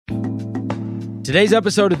Today's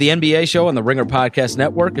episode of the NBA Show on the Ringer Podcast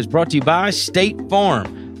Network is brought to you by State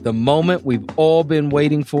Farm. The moment we've all been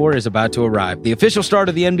waiting for is about to arrive. The official start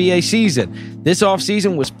of the NBA season. This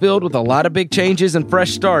offseason was filled with a lot of big changes and fresh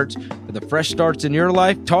starts. For the fresh starts in your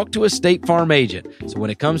life, talk to a State Farm agent. So when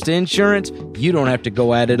it comes to insurance, you don't have to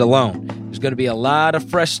go at it alone. There's going to be a lot of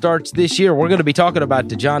fresh starts this year. We're going to be talking about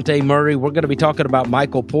DeJounte Murray. We're going to be talking about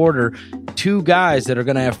Michael Porter, two guys that are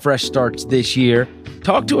going to have fresh starts this year.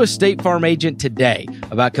 Talk to a State Farm agent today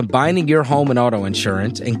about combining your home and auto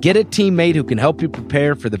insurance and get a teammate who can help you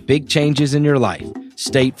prepare for the big changes in your life.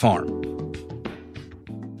 State Farm.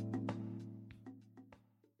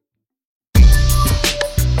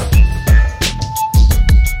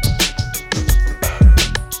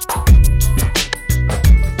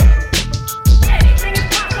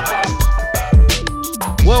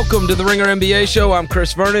 Welcome to the Ringer NBA Show. I'm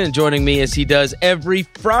Chris Vernon, and joining me as he does every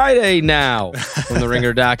Friday now from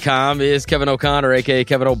TheRinger.com is Kevin O'Connor, a.k.a.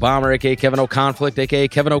 Kevin O'Bomber, a.k.a. Kevin O'Conflict, a.k.a.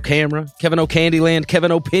 Kevin O'Camera, Kevin O'Candyland,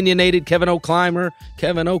 Kevin O'Pinionated, Kevin O'Climber,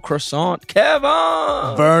 Kevin O'Croissant. Kevin!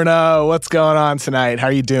 Verno, what's going on tonight? How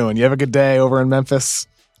you doing? You have a good day over in Memphis?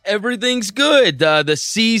 Everything's good. The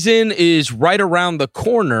season is right around the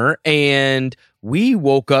corner, and we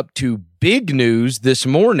woke up to big news this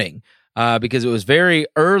morning. Because it was very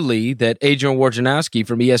early that Adrian Wojnarowski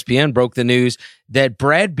from ESPN broke the news that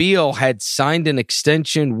Brad Beal had signed an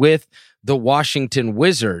extension with the Washington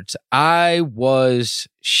Wizards. I was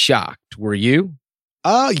shocked. Were you?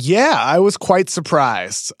 Yeah, I was quite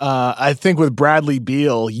surprised. I think with Bradley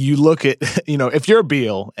Beal, you look at, if you're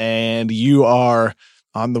Beal and you are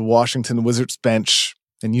on the Washington Wizards bench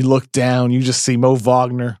and you look down, you just see Mo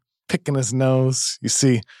Wagner picking his nose. You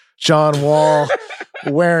see John Wall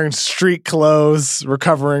wearing street clothes,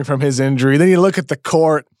 recovering from his injury. Then you look at the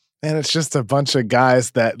court, and it's just a bunch of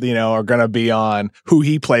guys that, are going to be on who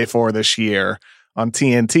he play for this year on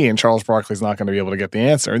TNT, and Charles Barkley's not going to be able to get the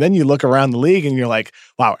answer. And then you look around the league, and you're like,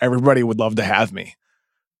 wow, everybody would love to have me.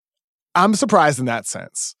 I'm surprised in that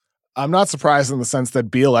sense. I'm not surprised in the sense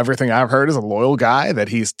that Beal, everything I've heard, is a loyal guy, that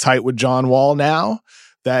he's tight with John Wall now,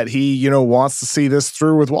 that he, wants to see this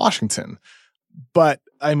through with Washington. But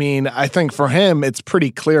I think for him, it's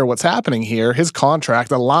pretty clear what's happening here. His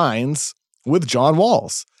contract aligns with John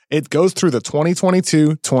Wall's. It goes through the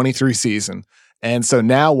 2022-23 season. And so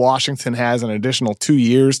now Washington has an additional 2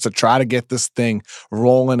 years to try to get this thing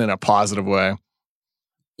rolling in a positive way.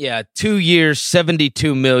 Yeah, 2 years,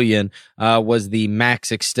 $72 million was the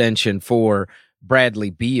max extension for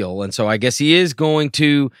Bradley Beal. And so I guess he is going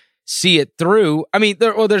to see it through.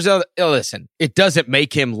 There's other. Listen, it doesn't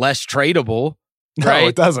make him less tradable. No, right?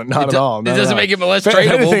 It doesn't. Not at all. It doesn't make him less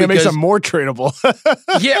tradable. Anything, it makes him more tradable.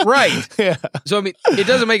 Yeah, right. Yeah. So, it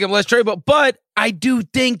doesn't make him less tradable. But I do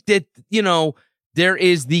think that, there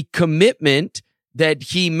is the commitment that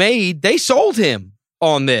he made. They sold him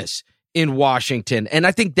on this in Washington. And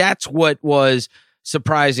I think that's what was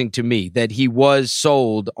surprising to me, that he was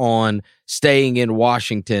sold on staying in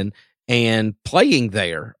Washington and playing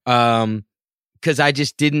there. Because I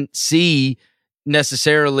just didn't see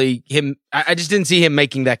necessarily him. I just didn't see him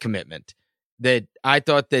making that commitment. That I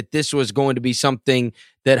thought that this was going to be something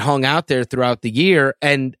that hung out there throughout the year.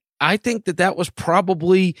 And I think that was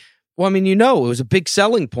probably, it was a big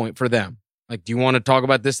selling point for them. Like, do you want to talk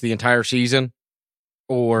about this the entire season?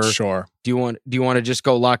 Or sure. Do you want to just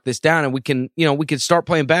go lock this down and we can start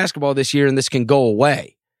playing basketball this year and this can go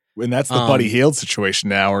away? And that's the Buddy Hield situation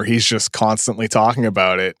now, where he's just constantly talking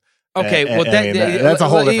about it. Okay, that's a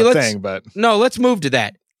whole different thing. But no, let's move to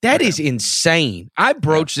that. That is insane. I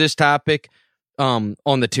broached this topic on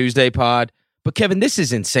the Tuesday pod, but Kevin, this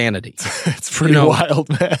is insanity. It's pretty wild,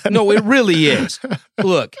 man. No, it really is.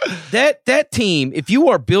 Look, that team, if you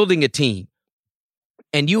are building a team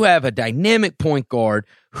and you have a dynamic point guard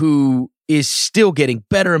who is still getting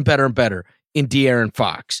better and better and better in De'Aaron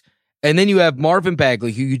Fox, and then you have Marvin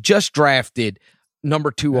Bagley, who you just drafted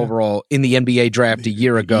number 2 overall in the NBA draft a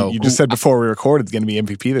year ago. You just said before we recorded it's going to be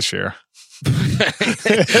MVP this year.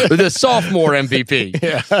 The sophomore MVP.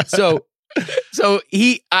 Yeah. So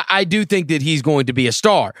I do think that he's going to be a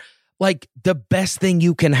star. Like, the best thing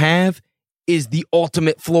you can have is the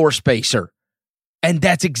ultimate floor spacer. And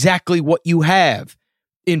that's exactly what you have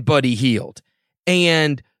in Buddy Hield.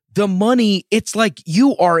 And the money, it's like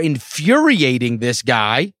you are infuriating this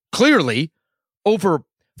guy, clearly, over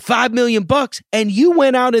 $5 million, and you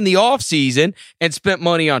went out in the offseason and spent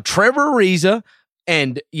money on Trevor Ariza,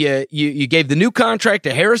 and you gave the new contract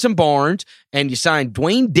to Harrison Barnes, and you signed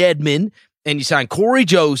Dwayne Dedmon, and you signed Corey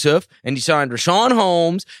Joseph, and you signed Rashawn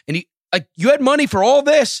Holmes, and you had money for all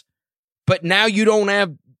this, but now you don't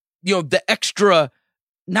have the extra,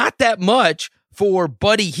 not that much, for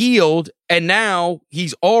Buddy Hield, and now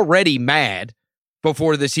he's already mad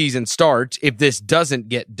before the season starts if this doesn't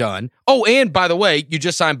get done. Oh, and by the way, you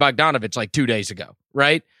just signed Bogdanovich like 2 days ago,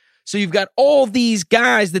 right? So you've got all these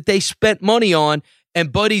guys that they spent money on,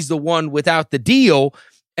 and Buddy's the one without the deal.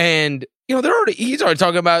 And, he's already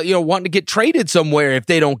talking about, wanting to get traded somewhere if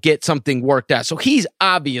they don't get something worked out. So he's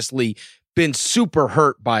obviously been super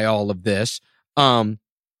hurt by all of this.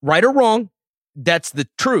 Right or wrong, that's the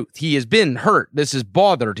truth. He has been hurt. This has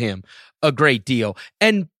bothered him a great deal.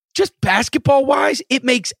 And just basketball-wise, it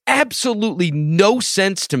makes absolutely no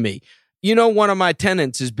sense to me. One of my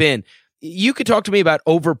tenets has been, you could talk to me about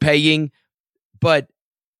overpaying, but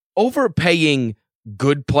overpaying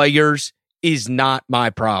good players is not my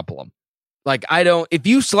problem. Like, if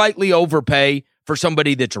you slightly overpay for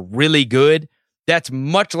somebody that's really good, that's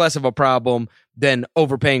much less of a problem than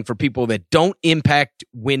overpaying for people that don't impact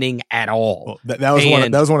winning at all. Well, that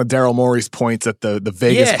was one of Daryl Morey's points at the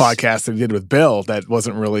Vegas podcast that he did with Bill that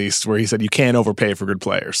wasn't released, where he said you can't overpay for good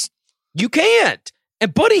players. You can't.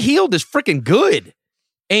 And Buddy Hield is freaking good.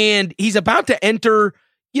 And he's about to enter,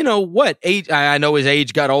 age? I know his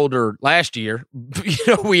age got older last year.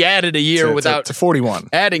 We added a year without to 41.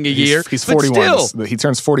 Adding a year. He's 41. Still, he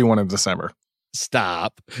turns 41 in December.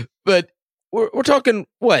 Stop. But we're talking,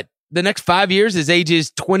 what? The next 5 years, his age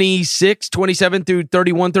is 26, 27 through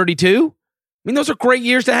 31, 32. I mean, those are great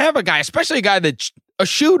years to have a guy, especially a guy that's a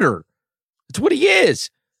shooter. It's what he is.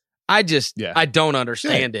 I don't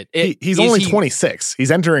understand it. He's only 26. He's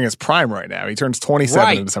entering his prime right now. He turns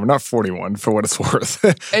 27 in December, not 41 for what it's worth.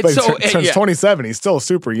 But he turns 27. He's still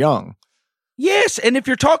super young. Yes, and if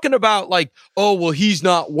you're talking about like, oh, well, he's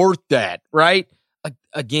not worth that, right?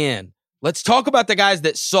 Again, let's talk about the guys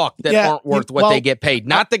that suck that aren't worth what they get paid,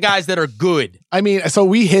 not the guys that are good. I mean, so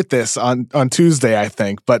we hit this on Tuesday, I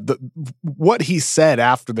think, but what he said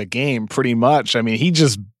after the game, pretty much, I mean, he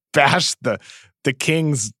just bashed the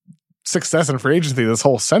Kings' success in free agency this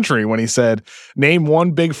whole century when he said, name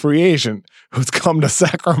one big free agent who's come to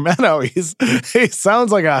Sacramento. He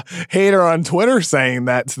sounds like a hater on Twitter saying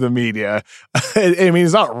that to the media. I mean,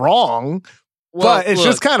 he's not wrong, but it's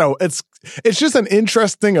just kind of, it's just an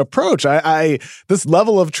interesting approach. This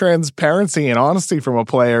level of transparency and honesty from a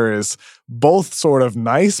player is both sort of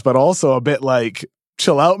nice, but also a bit like,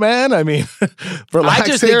 chill out, man. I mean,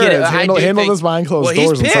 relax here. Handle this behind closed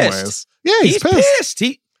doors in some ways. Yeah, he's pissed.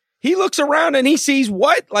 He looks around and he sees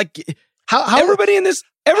what? Like, how everybody in this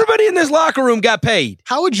locker room got paid.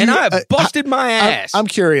 How would you? And I busted my ass. I'm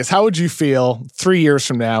curious. How would you feel 3 years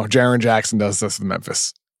from now? Jaren Jackson does this in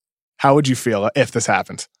Memphis. How would you feel if this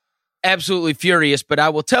happened? Absolutely furious, but I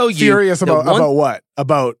will tell you. Furious about what?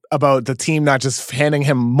 About the team not just handing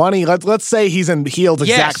him money. Let's say he's in Hield's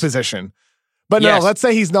exact position. But no, let's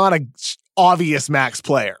say he's not an obvious max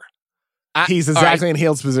player. He's exactly in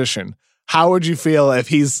Hield's position. How would you feel if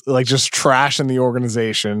he's like just trashing the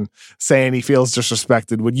organization, saying he feels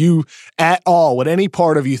disrespected? Would you at all, would any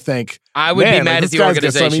part of you think, I would be mad at the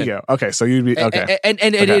organization? Okay, so you'd be, okay. And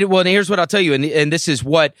here's what I'll tell you, and this is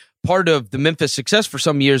what part of the Memphis success for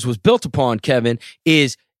some years was built upon, Kevin,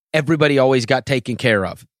 is everybody always got taken care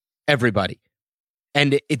of. Everybody.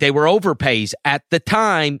 And they were overpays. At the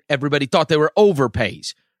time, everybody thought they were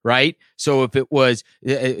overpays. Right? So if it was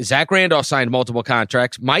Zach Randolph signed multiple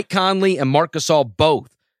contracts, Mike Conley and Marc Gasol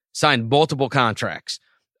both signed multiple contracts.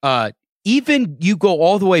 Even you go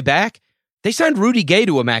all the way back, they signed Rudy Gay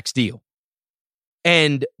to a max deal.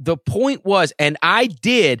 And the point was, and I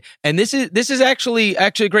did, and this is actually a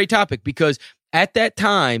great topic, because at that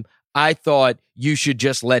time I thought you should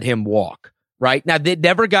just let him walk. Right? Now, they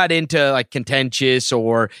never got into like contentious,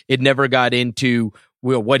 or it never got into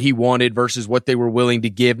what he wanted versus what they were willing to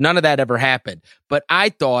give. None of that ever happened. But I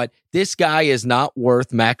thought, this guy is not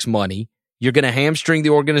worth max money. You're going to hamstring the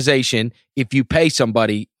organization if you pay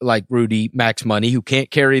somebody like Rudy max money who can't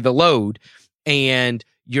carry the load. And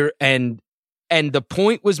the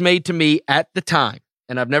point was made to me at the time,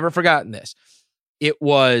 and I've never forgotten this. It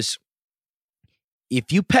was,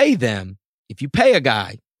 if you pay a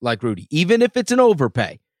guy like Rudy, even if it's an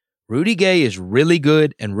overpay, Rudy Gay is really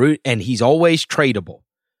good, and he's always tradable.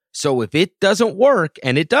 So if it doesn't work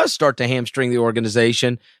and it does start to hamstring the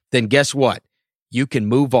organization, then guess what? You can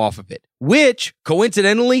move off of it, which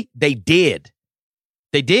coincidentally they did.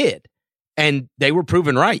 They did. And they were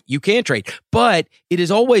proven right. You can trade, but it is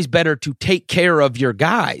always better to take care of your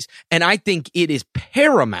guys. And I think it is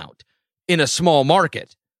paramount in a small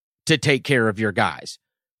market to take care of your guys.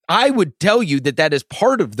 I would tell you that is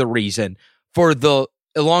part of the reason for the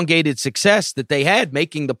elongated success that they had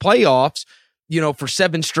making the playoffs, for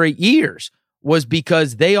 7 straight years, was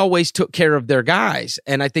because they always took care of their guys.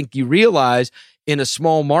 And I think you realize in a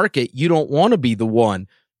small market, you don't want to be the one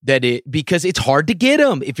because it's hard to get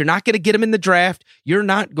them. If you're not going to get them in the draft, you're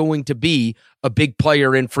not going to be a big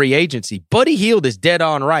player in free agency. Buddy Hield is dead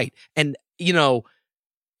on right. And,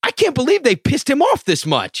 I can't believe they pissed him off this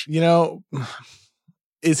much.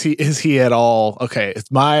 Is he at all? Okay. It's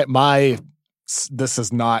this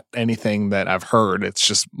is not anything that I've heard. It's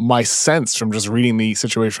just my sense from just reading the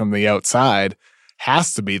situation from the outside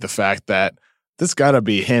has to be the fact that this got to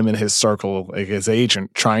be him and his circle, like his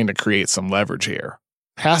agent, trying to create some leverage here.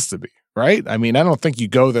 Has to be, right? I mean, I don't think you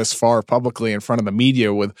go this far publicly in front of the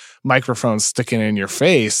media with microphones sticking in your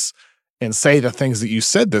face and say the things that you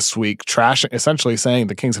said this week, essentially saying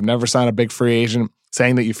the Kings have never signed a big free agent,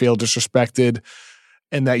 saying that you feel disrespected,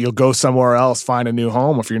 and that you'll go somewhere else, find a new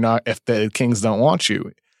home if the Kings don't want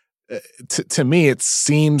you. To me, it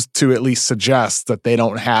seems to at least suggest that they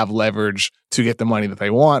don't have leverage to get the money that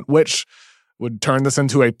they want, which would turn this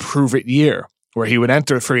into a prove-it year where he would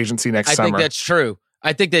enter free agency next summer. I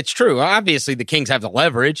think that's true. Obviously, the Kings have the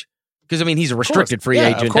leverage because, he's a restricted free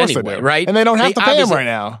agent anyway, right? And they don't have to pay him right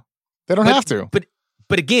now. They don't have to.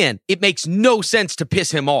 But again, it makes no sense to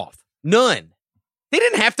piss him off. None. They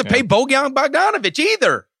didn't have to pay Bojan Bogdanovic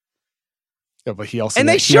either. Yeah, but he also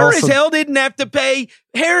as hell didn't have to pay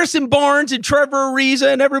Harrison Barnes and Trevor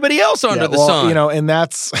Ariza and everybody else under the sun. And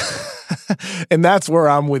that's and that's where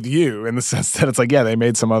I'm with you in the sense that it's like, they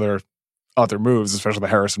made some other moves, especially the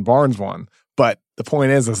Harrison Barnes one. But the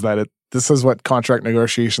point is that this is what contract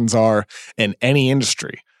negotiations are in any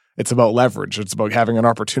industry. It's about leverage. It's about having an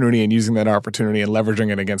opportunity and using that opportunity and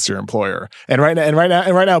leveraging it against your employer. And right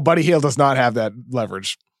now, Buddy Hield does not have that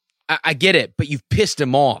leverage. I get it, but you've pissed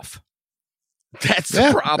him off. That's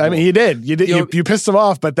the problem. He did. You pissed him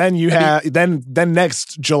off, but then then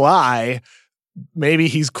next July, maybe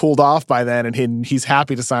he's cooled off by then, and he's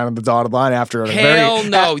happy to sign on the dotted line after.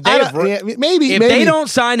 No, maybe if they don't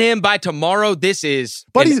sign him by tomorrow, this is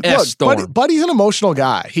Buddy's storm. Buddy's an emotional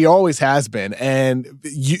guy. He always has been, and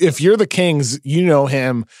if you're the Kings, you know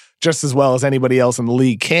him just as well as anybody else in the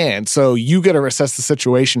league can. So you got to assess the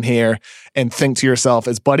situation here and think to yourself: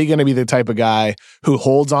 is Buddy going to be the type of guy who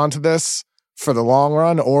holds on to this for the long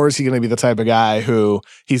run, or is he going to be the type of guy who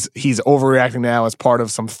he's overreacting now as part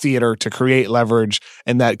of some theater to create leverage,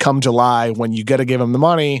 and that come July when you got to give him the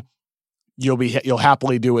money, you'll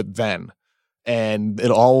happily do it then, and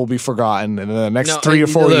it all will be forgotten, and in the next 3 or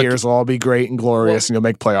 4 years will all be great and glorious, and you'll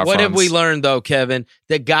make playoff runs. What have we learned though, Kevin?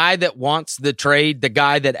 The guy that wants the trade, the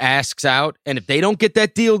guy that asks out, and if they don't get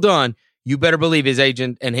that deal done, you better believe his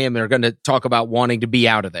agent and him are going to talk about wanting to be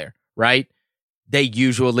out of there, right? They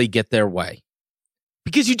usually get their way.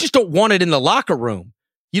 Because you just don't want it in the locker room.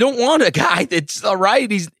 You don't want a guy that's all right.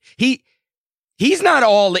 He's not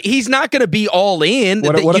going to be all in.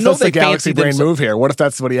 What if that's the galaxy brain move here? What if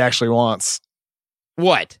that's what he actually wants?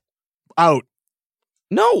 What? Out.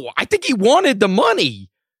 No, I think he wanted the money,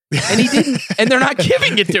 and he didn't. And they're not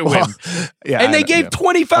giving it to him. Yeah, and they gave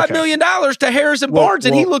 $25 million to Harrison Barnes,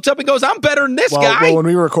 and he looks up and goes, "I'm better than this guy." Well, when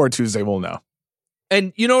we record Tuesday, we'll know.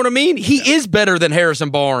 And you know what I mean? He is better than Harrison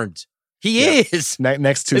Barnes. He is.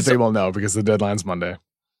 Next Tuesday we'll know because the deadline's Monday.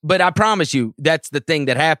 But I promise you, that's the thing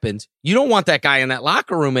that happens. You don't want that guy in that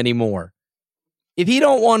locker room anymore. If he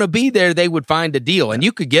don't want to be there, they would find a deal, and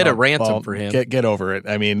you could get a ransom for him. Get over it.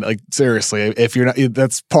 I mean, like seriously, if you're not,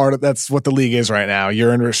 that's what the league is right now.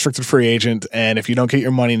 You're a restricted free agent, and if you don't get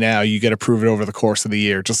your money now, you get to prove it over the course of the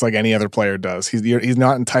year, just like any other player does. He's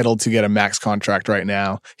not entitled to get a max contract right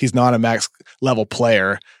now. He's not a max level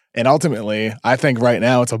player. And ultimately, I think right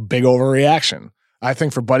now it's a big overreaction. I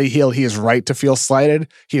think for Buddy Hield, he is right to feel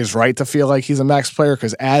slighted. He is right to feel like he's a max player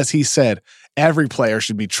because, as he said, every player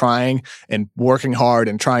should be trying and working hard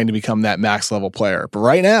and trying to become that max level player. But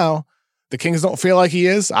right now, the Kings don't feel like he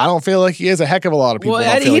is. I don't feel like he is. A heck of a lot of people don't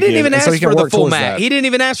feel like he didn't even ask for the full max. That. He didn't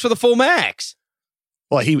even ask for the full max.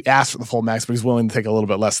 Well, he asked for the full max, but he's willing to take a little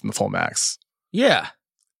bit less than the full max. Yeah.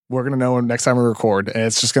 We're going to know next time we record, and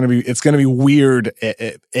it's going to be weird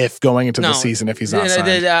if going into the season if he's not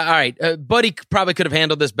signed. All right, Buddy probably could have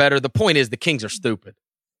handled this better. The point is, the Kings are stupid.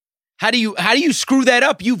 How do you screw that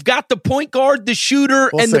up? You've got the point guard, the shooter,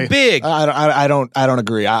 the big. I don't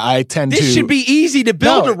agree. I tend this should be easy to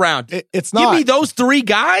build around. It's not. Give me those three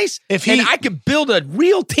guys, and I could build a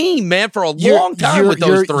real team, man, for a long time with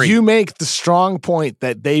those three. You make the strong point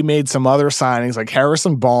that they made some other signings like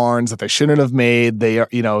Harrison Barnes that they shouldn't have made.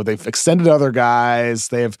 They've extended other guys.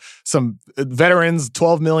 They have some veterans,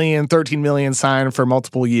 12 million, 13 million signed for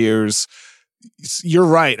multiple years. You're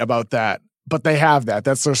right about that. But they have that.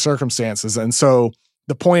 That's their circumstances. And so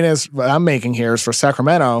the point is, what I'm making here is for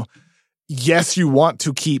Sacramento, yes, you want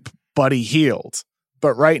to keep Buddy Hield,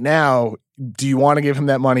 but right now, do you want to give him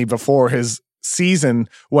that money before his season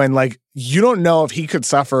when, like, you don't know if he could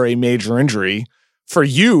suffer a major injury? For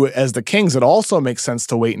you as the Kings, it also makes sense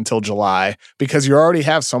to wait until July because you already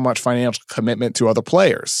have so much financial commitment to other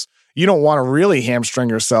players. You don't want to really hamstring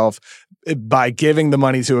yourself by giving the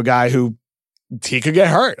money to a guy who he could get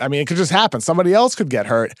hurt. I mean, it could just happen. Somebody else could get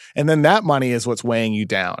hurt, and then that money is what's weighing you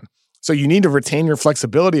down. So you need to retain your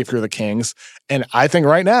flexibility if you're the Kings. And I think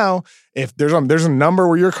right now, if there's a number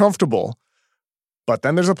where you're comfortable, but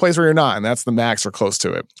then there's a place where you're not, and that's the max or close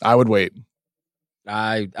to it, I would wait.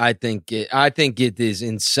 I think it is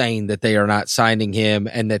insane that they are not signing him,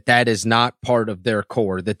 and that is not part of their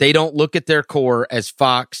core. That they don't look at their core as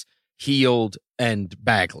Fox, Hield, and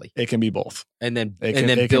Bagley. It can be both, and then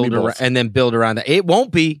build around that. It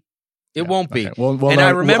won't be. It won't be. Okay. Well, and no,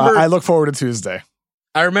 I remember. I look forward to Tuesday.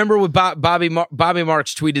 I remember with Bobby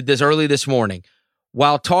Marks tweeted this early this morning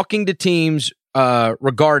while talking to teams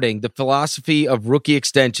regarding the philosophy of rookie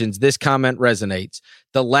extensions. This comment resonates.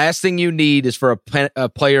 The last thing you need is for a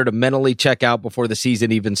player to mentally check out before the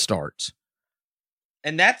season even starts.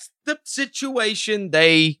 And that's the situation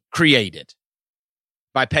they created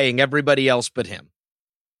by paying everybody else but him.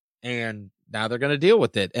 And now they're going to deal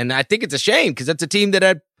with it. And I think it's a shame because that's a team that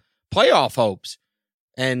had playoff hopes.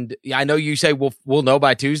 And I know you say we'll know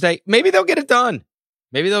by Tuesday. Maybe they'll get it done.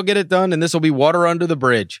 And this will be water under the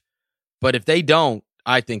bridge. But if they don't,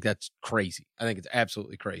 I think that's crazy. I think it's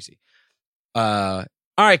absolutely crazy. All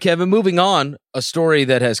right, Kevin, moving on. A story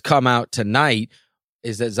that has come out tonight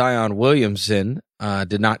is that Zion Williamson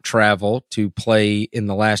did not travel to play in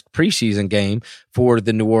the last preseason game for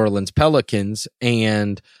the New Orleans Pelicans.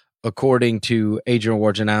 And according to Adrian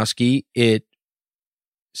Wojnarowski, it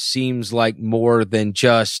seems like more than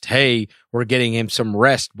just, hey, we're getting him some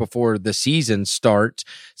rest before the season starts.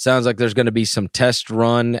 Sounds like there's going to be some test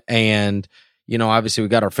run. And, obviously we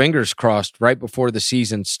got our fingers crossed right before the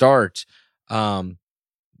season starts.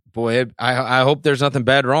 Boy, I hope there's nothing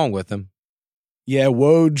bad wrong with him. Yeah,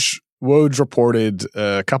 Woj reported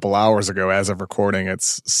a couple hours ago, as of recording,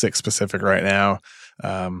 it's 6 Pacific right now.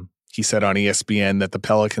 He said on ESPN that the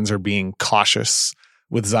Pelicans are being cautious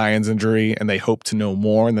with Zion's injury, and they hope to know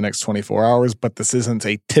more in the next 24 hours. But this isn't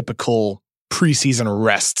a typical preseason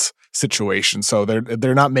rest situation, so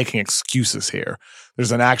they're not making excuses here.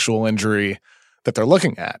 There's an actual injury that they're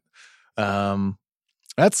looking at.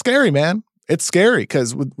 That's scary, man. It's scary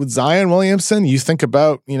because with Zion Williamson, you think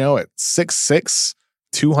about, at 6'6",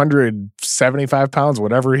 275 pounds,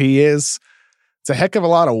 whatever he is, it's a heck of a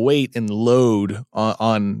lot of weight and load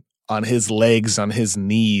on his legs, on his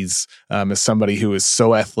knees, as somebody who is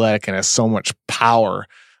so athletic and has so much power.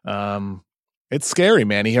 It's scary,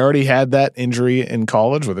 man. He already had that injury in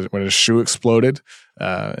college when his shoe exploded,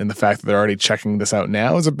 and the fact that they're already checking this out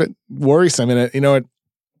now is a bit worrisome. And it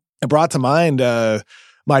brought to mind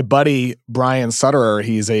my buddy Brian Sutterer.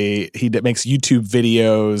 He makes YouTube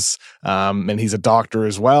videos, and he's a doctor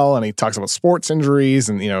as well. And he talks about sports injuries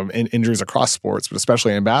and injuries across sports, but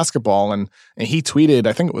especially in basketball. And he tweeted,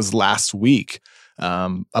 I think it was last week,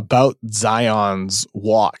 about Zion's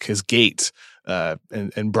walk, his gait.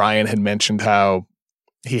 And Brian had mentioned how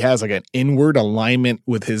he has like an inward alignment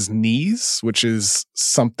with his knees, which is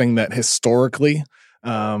something that historically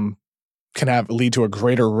can lead to a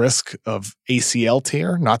greater risk of ACL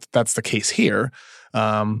tear. Not that that's the case here,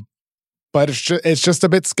 but it's just a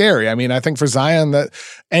bit scary. I mean, I think for Zion, that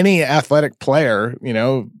any athletic player,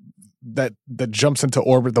 that jumps into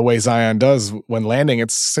orbit the way Zion does when landing,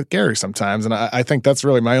 it's scary sometimes. And I think that's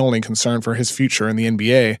really my only concern for his future in the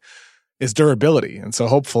NBA is durability. And so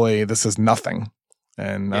hopefully this is nothing.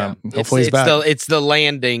 And hopefully he's back. It's the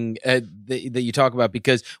landing that you talk about,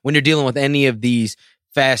 because when you're dealing with any of these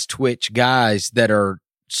fast twitch guys that are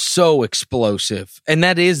so explosive, and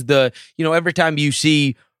that is every time you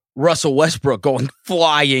see Russell Westbrook going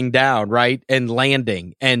flying down, right, and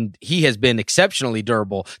landing, and he has been exceptionally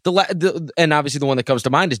durable. And obviously the one that comes to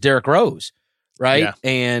mind is Derrick Rose, right? Yeah.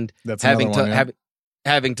 And that's having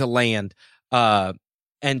to land.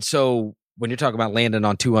 And so when you're talking about landing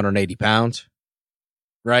on 280 pounds,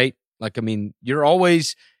 right? Like, I mean, you're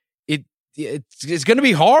always it's going to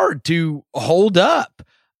be hard to hold up.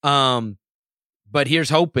 But here's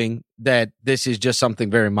hoping that this is just something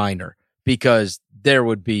very minor, because there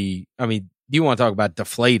would be, I mean, you want to talk about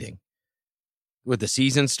deflating with the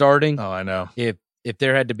season starting. Oh, I know. If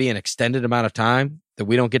there had to be an extended amount of time that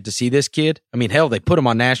we don't get to see this kid, I mean, hell, they put him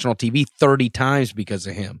on national TV 30 times because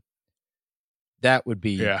of him. That would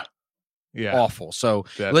be awful. So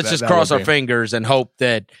let's just cross our fingers and hope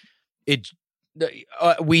that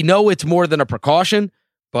we know it's more than a precaution,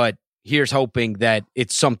 but here's hoping that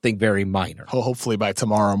it's something very minor. Hopefully by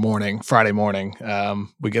tomorrow morning, Friday morning,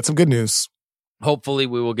 we get some good news. Hopefully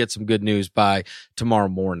we will get some good news by tomorrow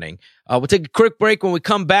morning. We'll take a quick break. When we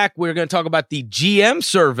come back, we're going to talk about the GM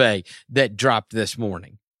survey that dropped this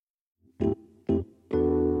morning.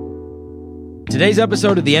 Today's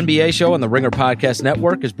episode of the NBA Show on the Ringer Podcast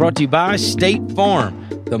Network is brought to you by State Farm.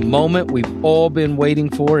 The moment we've all been waiting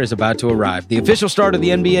for is about to arrive. The official start of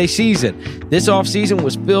the NBA season. This offseason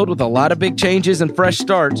was filled with a lot of big changes and fresh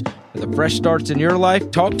starts. For the fresh starts in your life,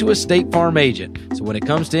 talk to a State Farm agent. So when it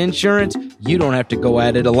comes to insurance, you don't have to go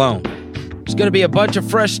at it alone. There's going to be a bunch of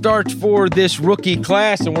fresh starts for this rookie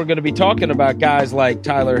class, and we're going to be talking about guys like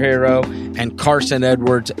Tyler Herro and Carson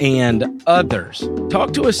Edwards and others.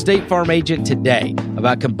 Talk to a State Farm agent today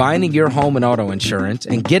about combining your home and auto insurance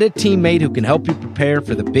and get a teammate who can help you prepare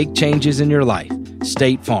for the big changes in your life.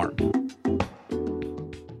 State Farm.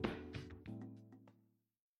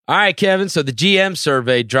 All right, Kevin, so the GM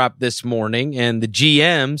survey dropped this morning, and the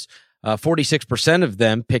GMs, 46% of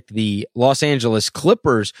them picked the Los Angeles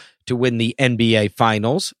Clippers to win the NBA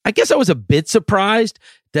Finals. I guess I was a bit surprised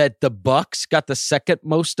that the Bucks got the second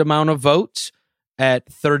most amount of votes at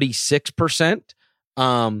 36%.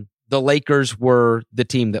 The Lakers were the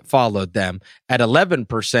team that followed them at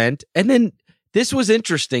 11%. And then this was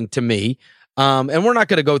interesting to me. And we're not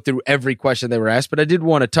going to go through every question they were asked, but I did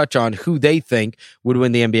want to touch on who they think would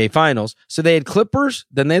win the NBA Finals. So they had Clippers,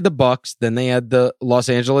 then they had the Bucks, then they had the Los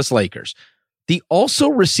Angeles Lakers. The also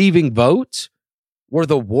receiving votes were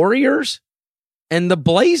the Warriors and the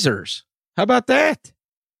Blazers. How about that?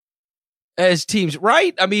 As teams,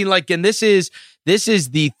 right? I mean, like, and this is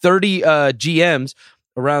the 30 GMs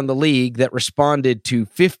around the league that responded to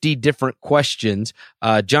 50 different questions.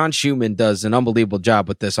 John Schumann does an unbelievable job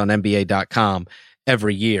with this on NBA.com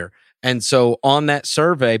every year. And so on that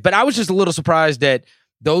survey, but I was just a little surprised that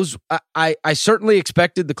those, I certainly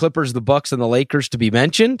expected the Clippers, the Bucks, and the Lakers to be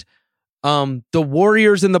mentioned. The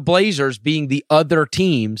Warriors and the Blazers being the other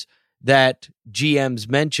teams that GMs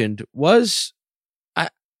mentioned was,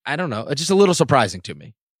 I don't know, just a little surprising to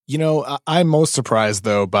me. You know, I'm most surprised,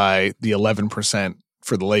 though, by the 11%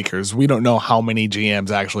 for the Lakers. We don't know how many GMs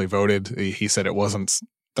actually voted. He said it wasn't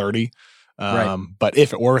 30. Right. But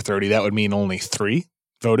if it were 30, that would mean only 3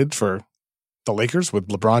 voted for the Lakers with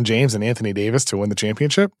LeBron James and Anthony Davis to win the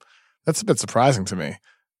championship. That's a bit surprising to me.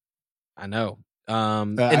 I know.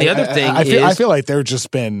 And the other thing I feel like they've just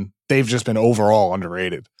been overall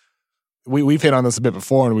underrated. We've hit on this a bit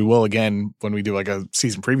before, and we will again when we do like a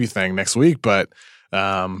season preview thing next week. But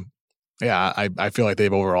I feel like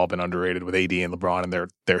they've overall been underrated with AD and LeBron and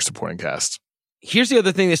their supporting cast. Here's the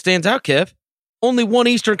other thing that stands out, Kev. Only one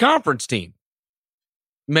Eastern Conference team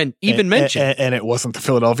mentioned. And it wasn't the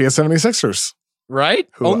Philadelphia 76ers. Right?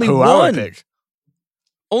 Only one. I would pick.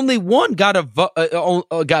 Only one got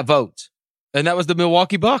got votes, and that was the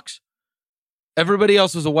Milwaukee Bucks. Everybody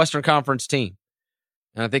else was a Western Conference team.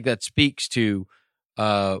 And I think that speaks to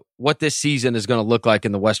what this season is going to look like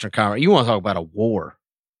in the Western Conference. You want to talk about a war.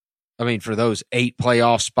 I mean, for those 8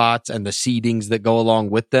 playoff spots and the seedings that go along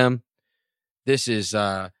with them, this is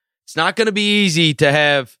it's not going to be easy to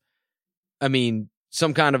have, I mean,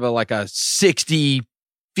 some kind of a 60,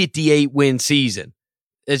 58 win season.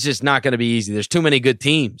 It's just not going to be easy. There's too many good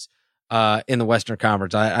teams in the Western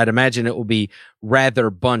Conference. I'd imagine it will be rather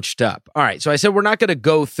bunched up. All right, so I said we're not going to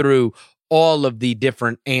go through all of the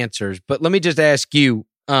different answers, but let me just ask you,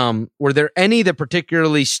 were there any that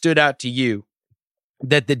particularly stood out to you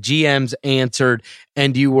that the GMs answered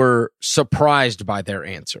and you were surprised by their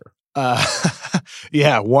answer?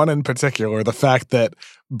 Yeah, one in particular, the fact that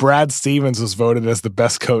Brad Stevens was voted as the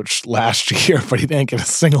best coach last year, but he didn't get a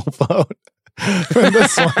single vote for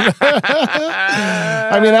this one.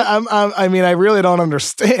 I mean, I really don't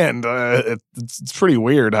understand. It's pretty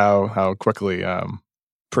weird how quickly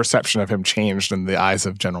perception of him changed in the eyes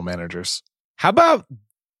of general managers. How about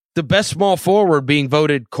the best small forward being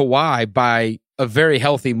voted Kawhi by a very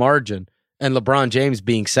healthy margin and LeBron James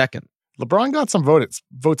being second? LeBron got some votes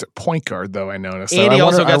at point guard, though, I noticed. And he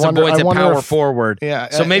also got some votes at power forward. Yeah,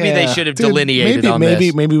 so maybe they should have delineated on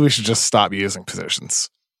this. Maybe we should just stop using positions.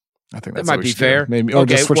 I think that might be fair. Maybe, or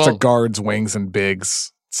just switch to guards, wings, and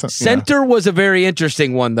bigs. Center was a very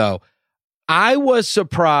interesting one, though. I was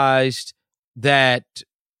surprised that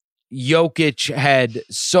Jokic had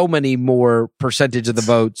so many more percentage of the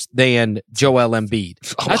votes than Joel Embiid.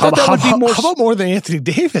 I thought that would be more. How about more than Anthony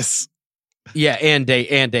Davis? Yeah, and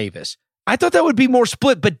Davis. I thought that would be more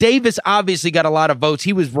split, but Davis obviously got a lot of votes.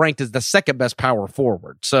 He was ranked as the second best power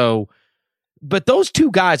forward. So, but those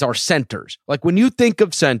two guys are centers. Like when you think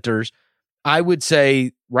of centers, I would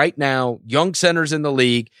say right now, young centers in the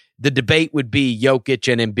league, the debate would be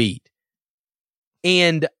Jokic and Embiid.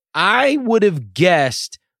 And I would have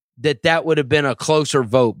guessed that would have been a closer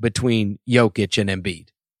vote between Jokic and Embiid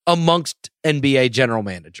amongst NBA general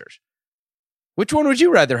managers. Which one would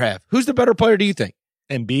you rather have? Who's the better player, do you think?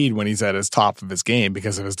 Embiid when he's at his top of his game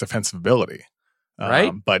because of his defensive ability.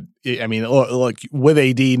 Right. But I mean, look, with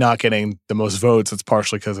AD not getting the most votes, it's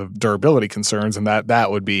partially because of durability concerns, and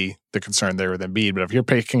that would be the concern there with Embiid. But if you're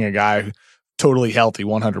picking a guy totally healthy,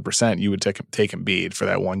 100%, you would take Embiid for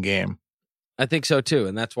that one game. I think so too,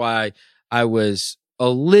 and that's why I was a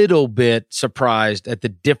little bit surprised at the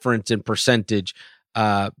difference in percentage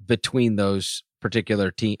between those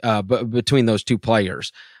particular between those two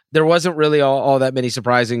players. There wasn't really all that many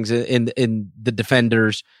surprisings in the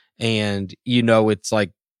defenders. And,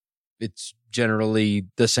 it's generally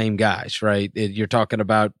the same guys, right? You're talking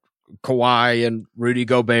about Kawhi and Rudy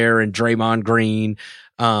Gobert and Draymond Green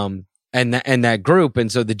and that group.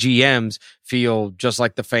 And so the GMs feel just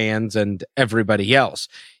like the fans and everybody else.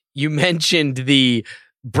 You mentioned the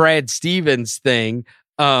Brad Stevens thing.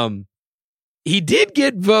 He did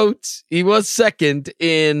get votes. He was second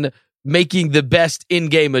in making the best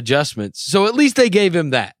in-game adjustments. So at least they gave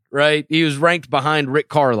him that. Right, he was ranked behind Rick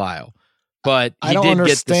Carlisle, but he did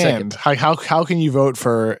get the second. How can you vote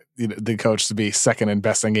for the coach to be second in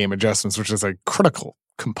best in game adjustments, which is a critical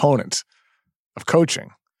component of coaching?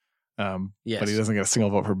 Yes. But he doesn't get a single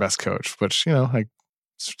vote for best coach, which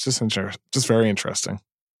it's just very interesting.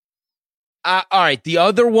 All right, the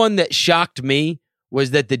other one that shocked me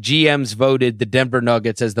was that the GMs voted the Denver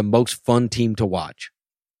Nuggets as the most fun team to watch.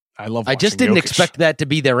 I just didn't expect that to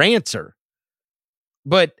be their answer.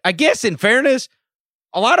 But I guess in fairness,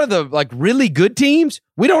 a lot of the really good teams,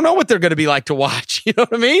 we don't know what they're going to be like to watch. You know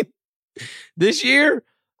what I mean? This year,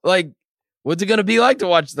 what's it going to be like to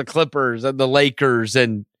watch the Clippers and the Lakers,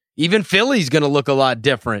 and even Philly's going to look a lot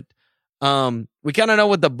different. We kind of know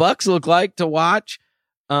what the Bucks look like to watch.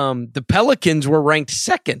 The Pelicans were ranked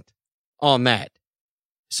second on that.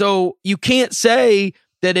 So you can't say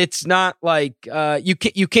that it's not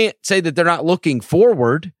you can't say that they're not looking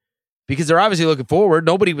forward. Because they're obviously looking forward.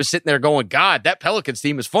 Nobody was sitting there going, God, that Pelicans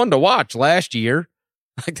team is fun to watch last year.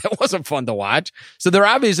 That wasn't fun to watch. So they're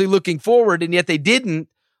obviously looking forward, and yet they didn't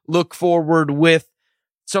look forward with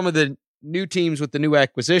some of the new teams with the new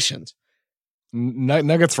acquisitions.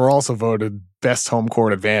 Nuggets were also voted best home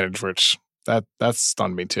court advantage, which that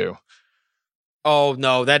stunned me too. Oh,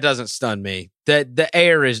 no, that doesn't stun me. The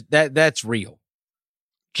air is that's real.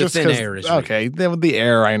 Just the thin air is real. Okay. With the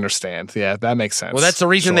air, I understand. Yeah, that makes sense. Well, that's the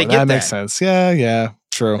reason they get that. That makes sense. Yeah,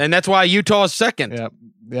 true. And that's why Utah's second.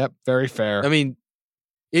 Yep, very fair. I mean,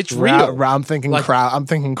 it's real. I'm thinking crowd. I'm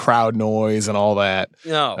thinking crowd noise and all that.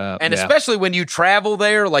 No, especially when you travel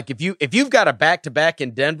there. If you've got a back-to-back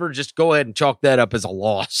in Denver, just go ahead and chalk that up as a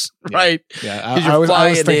loss, right? Yeah, I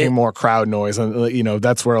was thinking more crowd noise, and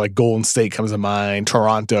that's where Golden State comes to mind,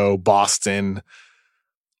 Toronto, Boston,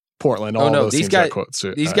 Portland. All those these teams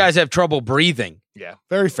guys. These guys have trouble breathing. Yeah,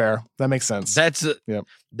 very fair. That makes sense. That's the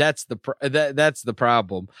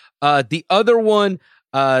problem. The other one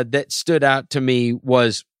that stood out to me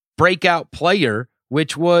was breakout player,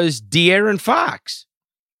 which was De'Aaron Fox,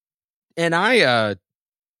 and I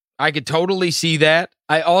could totally see that.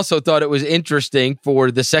 I also thought it was interesting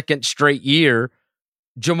for the second straight year,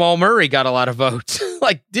 Jamal Murray got a lot of votes.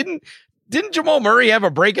 Didn't Jamal Murray have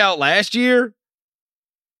a breakout last year?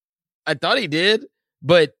 I thought he did,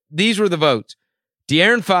 but these were the votes.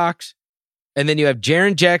 De'Aaron Fox, and then you have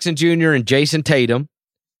Jaren Jackson Jr. and Jason Tatum,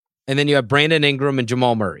 and then you have Brandon Ingram and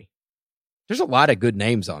Jamal Murray. There's a lot of good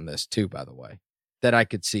names on this, too, by the way, that I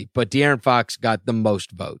could see. But De'Aaron Fox got the most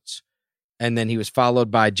votes. And then he was followed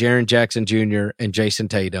by Jaren Jackson Jr. and Jason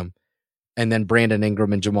Tatum, and then Brandon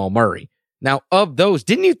Ingram and Jamal Murray. Now, of those,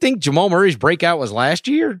 didn't you think Jamal Murray's breakout was last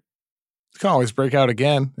year? You can always break out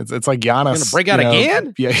again. It's like Giannis. Going to break out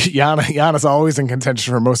again? Yeah, Giannis always in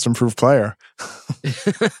contention for most improved player.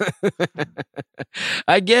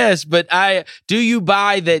 I guess, but do you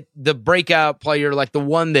buy that the breakout player, the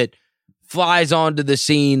one that flies onto the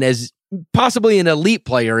scene as possibly an elite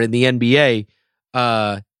player in the NBA,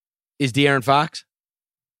 is De'Aaron Fox?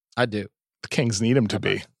 I do. The Kings need him to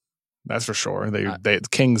be. That's for sure. The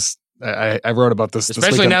Kings. I wrote about this,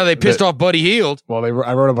 especially now they pissed off Buddy Hield. Well,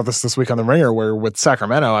 I wrote about this week on the Ringer, where with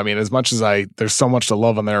Sacramento, I mean, as much as there's so much to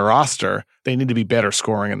love on their roster, they need to be better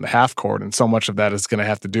scoring in the half court, and so much of that is going to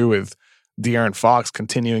have to do with De'Aaron Fox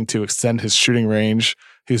continuing to extend his shooting range.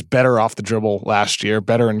 He was better off the dribble last year,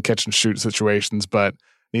 better in catch and shoot situations, but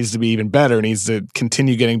needs to be even better. Needs to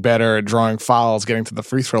continue getting better at drawing fouls, getting to the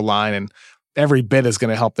free throw line, and every bit is going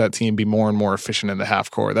to help that team be more and more efficient in the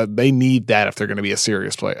half court. That they need that if they're going to be have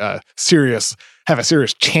a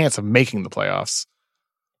serious chance of making the playoffs.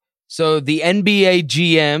 So the NBA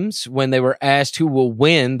GMs, when they were asked who will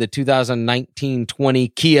win the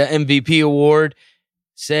 2019-20 Kia MVP award,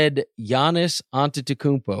 said Giannis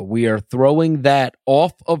Antetokounmpo. We are throwing that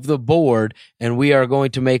off of the board, and we are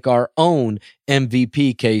going to make our own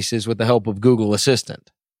MVP cases with the help of Google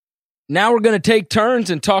Assistant. Now we're going to take turns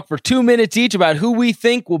and talk for 2 minutes each about who we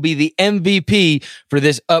think will be the MVP for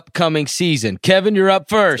this upcoming season. Kevin, you're up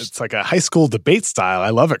first. It's like a high school debate style. I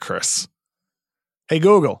love it, Chris. Hey,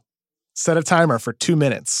 Google, set a timer for 2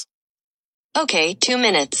 minutes. Okay, 2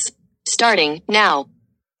 minutes. Starting now.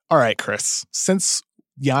 All right, Chris. Since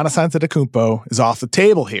Giannis Antetokounmpo is off the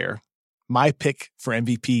table here, my pick for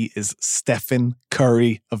MVP is Stephen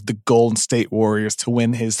Curry of the Golden State Warriors to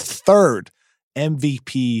win his third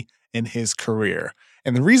MVP in his career.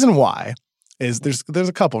 And the reason why is there's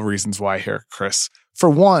a couple of reasons why here, Chris. For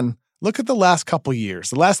one, look at the last couple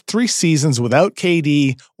years. The last 3 seasons without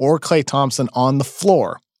KD or Klay Thompson on the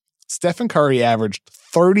floor. Stephen Curry averaged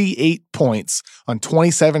 38 points on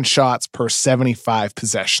 27 shots per 75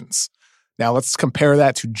 possessions. Now let's compare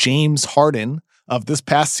that to James Harden of this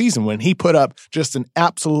past season when he put up just an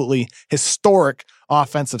absolutely historic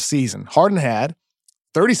offensive season. Harden had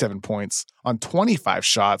 37 points on 25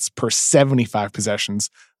 shots per 75 possessions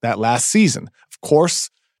that last season. Of course,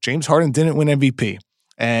 James Harden didn't win MVP.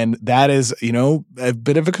 And that is, a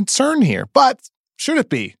bit of a concern here. But should it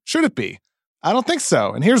be? Should it be? I don't think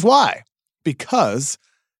so. And here's why. Because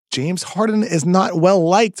James Harden is not well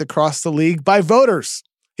liked across the league by voters.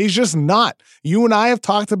 He's just not. You and I have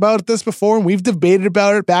talked about this before, and we've debated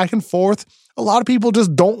about it back and forth. A lot of people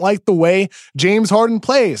just don't like the way James Harden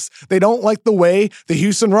plays. They don't like the way the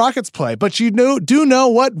Houston Rockets play. But you do know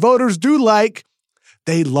what voters do like.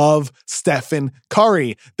 They love Stephen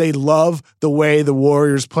Curry. They love the way the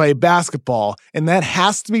Warriors play basketball. And that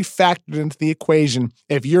has to be factored into the equation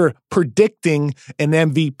if you're predicting an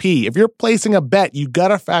MVP. If you're placing a bet, you got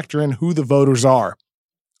to factor in who the voters are.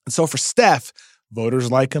 And so for Steph,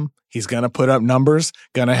 voters like him. He's going to put up numbers,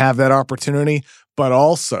 going to have that opportunity. But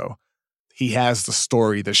also, he has the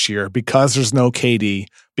story this year. Because there's no KD,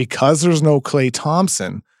 because there's no Klay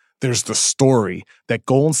Thompson, there's the story that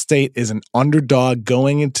Golden State is an underdog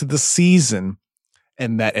going into the season,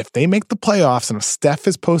 and that if they make the playoffs and if Steph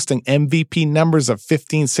is posting MVP numbers of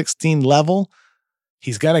 15, 16 level,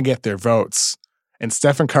 he's going to get their votes. And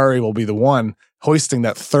Stephen Curry will be the one hoisting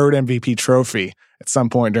that third MVP trophy at some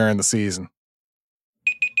point during the season.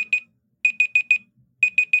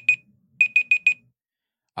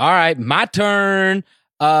 All right, my turn.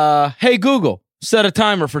 Hey, Google, set a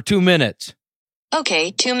timer for 2 minutes.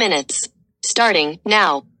 Okay, 2 minutes. Starting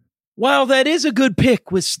now. While that is a good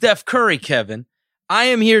pick with Steph Curry, Kevin, I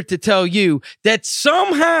am here to tell you that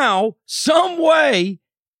somehow, some way,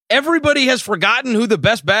 everybody has forgotten who the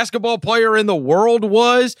best basketball player in the world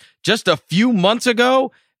was just a few months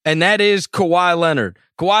ago, and that is Kawhi Leonard.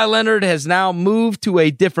 Kawhi Leonard has now moved to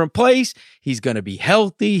a different place. He's going to be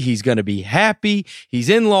healthy. He's going to be happy. He's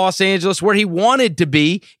in Los Angeles where he wanted to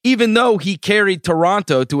be, even though he carried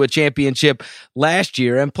Toronto to a championship last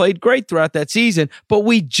year and played great throughout that season. But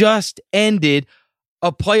we just ended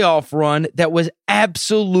a playoff run that was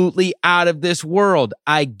absolutely out of this world.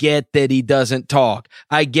 I get that he doesn't talk.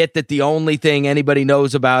 I get that the only thing anybody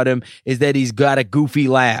knows about him is that he's got a goofy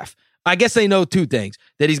laugh. I guess they know 2 things,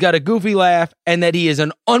 that he's got a goofy laugh and that he is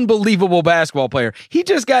an unbelievable basketball player. He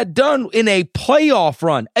just got done in a playoff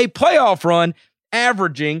run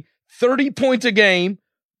averaging 30 points a game,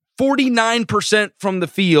 49% from the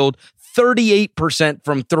field, 38%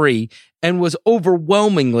 from 3, and was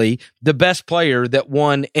overwhelmingly the best player that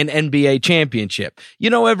won an NBA championship.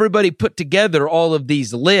 Everybody put together all of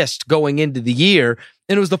these lists going into the year,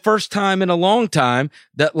 and it was the first time in a long time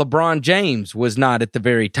that LeBron James was not at the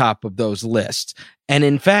very top of those lists. And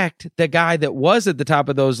in fact, the guy that was at the top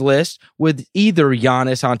of those lists was either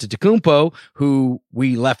Giannis Antetokounmpo, who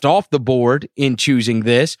we left off the board in choosing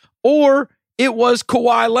this, or it was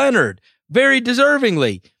Kawhi Leonard, very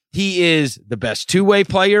deservingly. He is the best two-way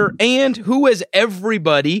player and who, as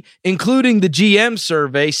everybody, including the GM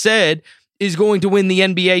survey, said is going to win the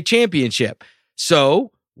NBA championship.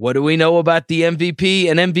 So, what do we know about the MVP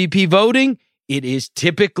and MVP voting? It is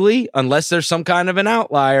typically, unless there's some kind of an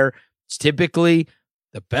outlier, it's typically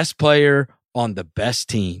the best player on the best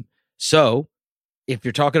team. So, if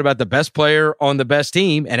you're talking about the best player on the best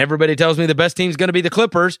team, and everybody tells me the best team is going to be the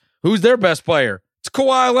Clippers, who's their best player? It's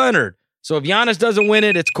Kawhi Leonard. So if Giannis doesn't win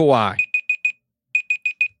it, it's Kawhi.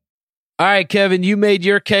 All right, Kevin, you made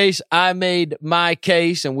your case. I made my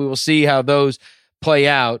case, and we will see how those play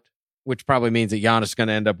out, which probably means that Giannis is going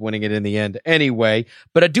to end up winning it in the end anyway.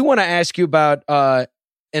 But I do want to ask you about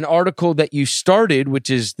an article that you started,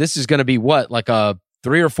 this is going to be what, like a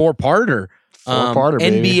 3 or 4-parter?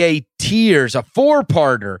 NBA tiers, a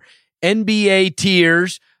 4-parter. NBA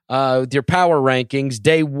tiers with your power rankings.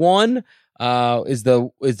 Day 1 is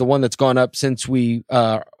the one that's gone up since we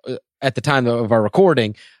at the time of our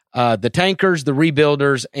recording. The tankers, the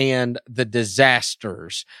rebuilders, and the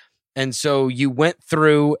disasters. And so you went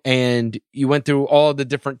through all the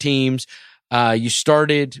different teams. You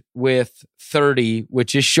started with 30,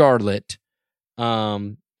 which is Charlotte.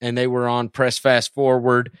 And they were on Press Fast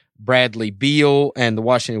Forward. Bradley Beal and the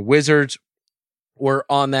Washington Wizards were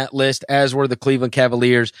on that list, as were the Cleveland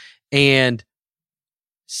Cavaliers. And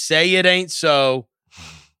say it ain't so,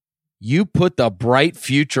 you put the bright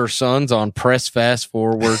future Suns on Press Fast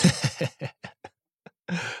Forward.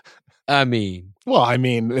 I mean,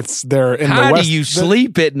 they're in the West. How do you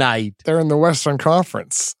sleep at night? They're in the Western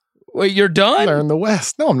Conference. Wait, you're done? They're in the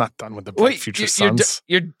West. No, I'm not done with the bright future Suns.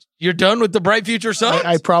 You're done with the bright future Suns?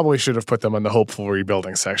 I probably should have put them in the hopeful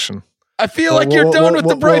rebuilding section. I feel like you're done with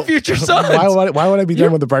the bright future Suns. Why would I be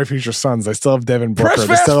done with the bright future Suns? I still have Devin Booker. Press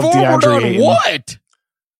they still have forward DeAndre on Ayton. What?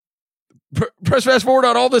 Press fast forward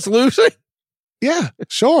on all this losing? Yeah,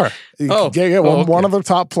 sure. Get one other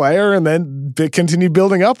top player and then continue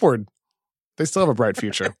building upward. They still have a bright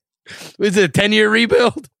future. Is it a 10-year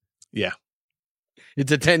rebuild? Yeah.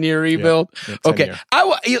 It's a 10-year rebuild. Yeah, okay,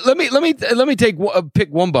 let me pick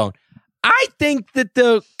one bone. I think that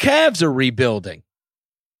the Cavs are rebuilding.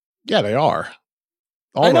 Yeah, they are.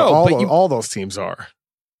 All those teams are.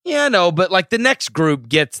 Yeah, I know, but like the next group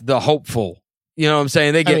gets the hopeful. You know what I'm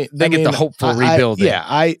saying? They get the hopeful rebuilding.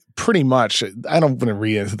 I pretty much. I don't want to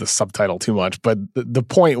read into the subtitle too much, but the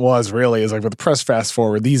point was really is like with the Press Fast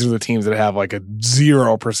Forward, these are the teams that have like a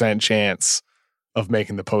 0% chance of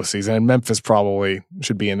making the postseason, and Memphis probably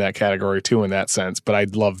should be in that category too in that sense. But I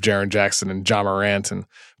love Jaren Jackson and Ja Morant and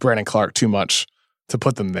Brandon Clark too much to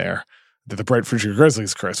put them there. The bright future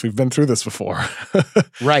Grizzlies, Chris. We've been through this before,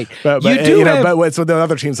 right? But so the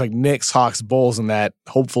other teams like Knicks, Hawks, Bulls in that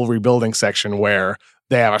hopeful rebuilding section where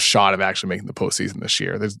they have a shot of actually making the postseason this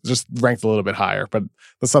year. They're just ranked a little bit higher, but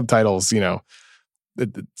the subtitles,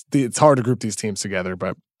 it's hard to group these teams together,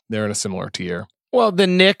 but they're in a similar tier. Well, the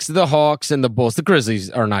Knicks, the Hawks, and the Bulls, the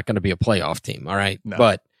Grizzlies are not going to be a playoff team, all right? No.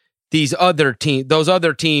 But those other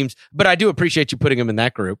teams, but I do appreciate you putting them in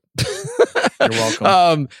that group. You're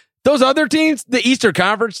welcome. Those other teams, the Eastern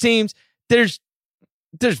Conference teams,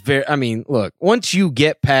 look, once you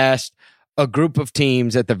get past a group of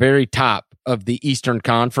teams at the very top of the Eastern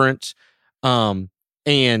Conference,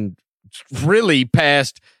 and really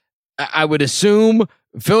past, I would assume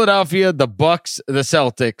Philadelphia, the Bucks, the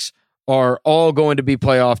Celtics are all going to be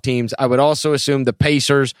playoff teams. I would also assume the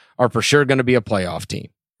Pacers are for sure going to be a playoff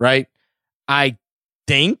team, right? I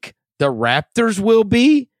think the Raptors will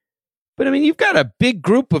be. But, I mean, you've got a big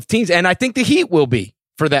group of teams, and I think the Heat will be,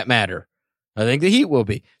 for that matter. I think the Heat will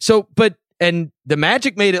be. And the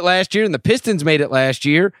Magic made it last year, and the Pistons made it last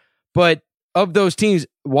year, but of those teams,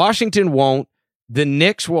 Washington won't. The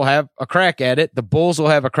Knicks will have a crack at it. The Bulls will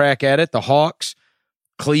have a crack at it. The Hawks,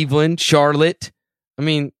 Cleveland, Charlotte. I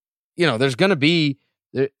mean, there's going to be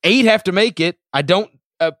 8 have to make it. I don't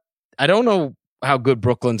know how good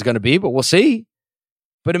Brooklyn's going to be, but we'll see.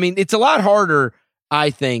 But, I mean, it's a lot harder, I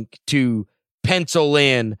think, to pencil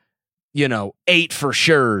in, 8 for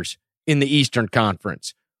sures in the Eastern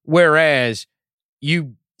Conference. Whereas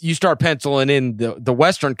you start penciling in the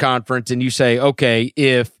Western Conference and you say, okay,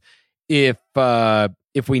 if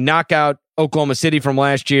we knock out Oklahoma City from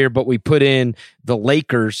last year, but we put in the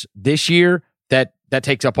Lakers this year, that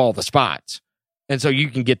takes up all the spots. And so you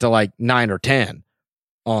can get to like 9 or 10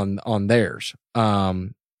 on theirs.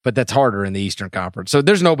 But that's harder in the Eastern Conference. So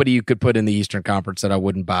there's nobody you could put in the Eastern Conference that I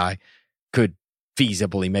wouldn't buy could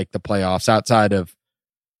feasibly make the playoffs outside of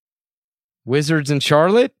Wizards and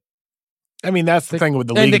Charlotte. I mean, that's the thing with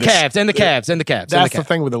the league. And the Cavs. That's the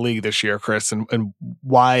thing with the league this year, Chris, and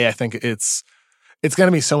why I think it's going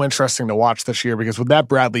to be so interesting to watch this year, because with that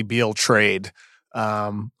Bradley Beal trade,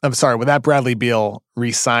 with that Bradley Beal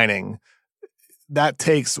re-signing, that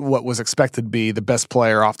takes what was expected to be the best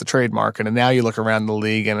player off the trade market. And now you look around the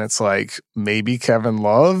league and it's like, maybe Kevin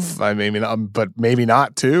Love, but maybe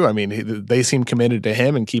not too. I mean, they seem committed to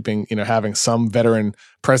him and keeping, having some veteran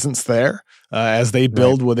presence there as they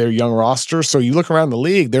build with their young roster. So you look around the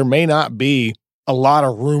league, there may not be a lot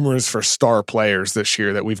of rumors for star players this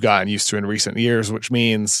year that we've gotten used to in recent years, which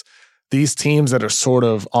means these teams that are sort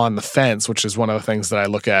of on the fence, which is one of the things that I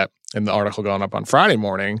look at in the article going up on Friday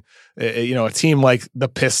morning, a team like the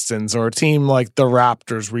Pistons or a team like the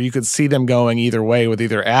Raptors, where you could see them going either way with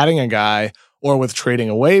either adding a guy or with trading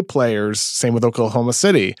away players. Same with Oklahoma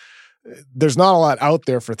City. There's not a lot out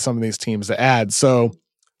there for some of these teams to add. So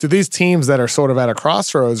do these teams that are sort of at a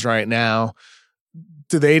crossroads right now,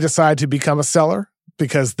 do they decide to become a seller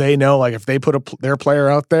because they know, like, if they put their player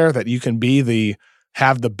out there, that you can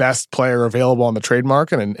have the best player available on the trade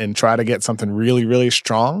market and try to get something really, really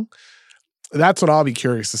strong? That's what I'll be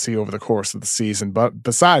curious to see over the course of the season. But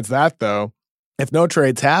besides that, though, if no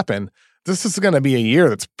trades happen, this is going to be a year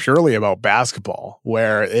that's purely about basketball,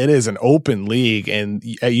 where it is an open league. And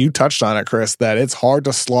you touched on it, Chris, that it's hard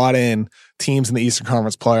to slot in teams in the Eastern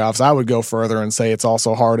Conference playoffs. I would go further and say it's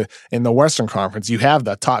also hard in the Western Conference. You have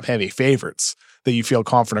the top-heavy favorites that you feel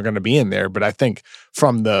confident are going to be in there. But I think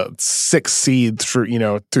from the 6th seed through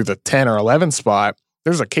the 10 or 11 spot,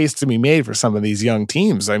 there's a case to be made for some of these young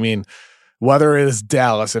teams. I mean, whether it is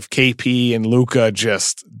Dallas, if KP and Luka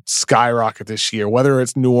just skyrocket this year, whether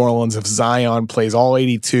it's New Orleans, if Zion plays all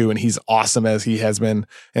 82 and he's awesome as he has been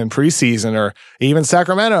in preseason, or even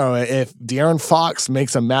Sacramento, if De'Aaron Fox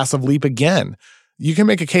makes a massive leap again, you can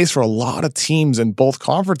make a case for a lot of teams in both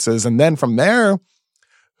conferences. And then from there,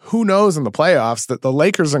 who knows in the playoffs that the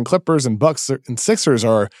Lakers and Clippers and Bucks and Sixers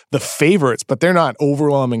are the favorites, but they're not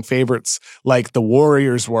overwhelming favorites like the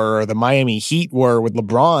Warriors were or the Miami Heat were with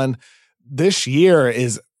LeBron. This year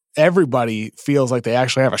is everybody feels like they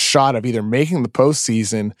actually have a shot of either making the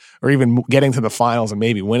postseason or even getting to the finals and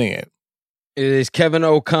maybe winning it. It is Kevin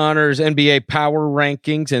O'Connor's NBA Power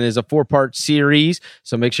Rankings and is a 4-part series,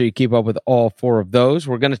 so make sure you keep up with all 4 of those.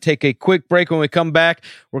 We're going to take a quick break. When we come back,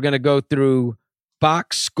 we're going to go through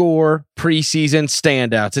box score preseason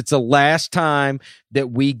standouts. It's the last time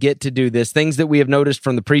that we get to do this. Things that we have noticed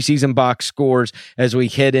from the preseason box scores as we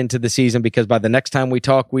head into the season, because by the next time we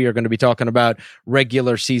talk, we are going to be talking about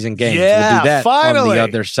regular season games. Yeah, we'll do that finally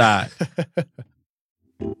on the other side.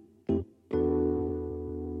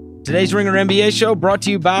 Today's Ringer NBA show brought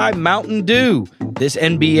to you by Mountain Dew. This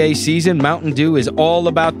NBA season, Mountain Dew is all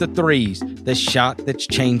about the threes, the shot that's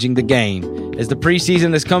changing the game. As the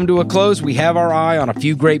preseason has come to a close, we have our eye on a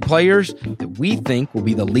few great players that we think will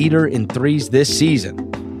be the leader in threes this season.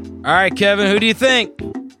 All right, Kevin, who do you think?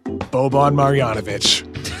 Boban Marjanovic.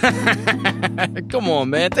 Come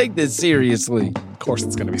on, man. Take this seriously. Of course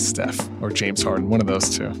it's going to be Steph or James Harden, one of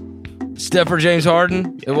those two. Steph or James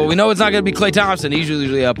Harden? Well, we know it's not going to be Klay Thompson. He's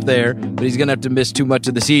usually up there, but he's going to have to miss too much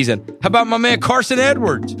of the season. How about my man Carson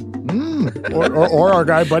Edwards? Or our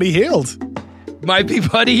guy Buddy Hield. Might be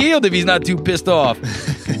Buddy Hield if he's not too pissed off.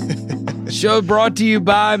 Show brought to you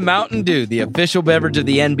by Mountain Dew, the official beverage of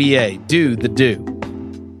the NBA. Do the Dew.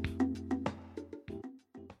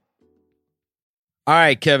 All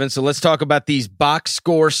right, Kevin, so let's talk about these box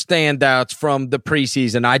score standouts from the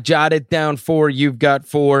preseason. I jotted down 4. You've got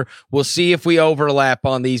 4. We'll see if we overlap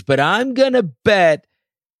on these, but I'm going to bet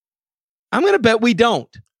we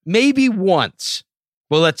don't. Maybe once.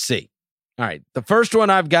 Well, let's see. All right, the first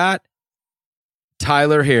one I've got,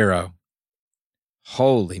 Tyler Hero.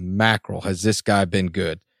 Holy mackerel, has this guy been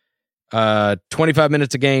good. 25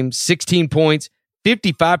 minutes a game, 16 points,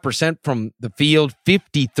 55% from the field,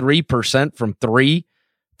 53% from 3,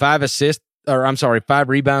 5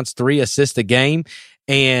 rebounds, 3 assists a game.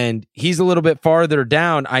 And he's a little bit farther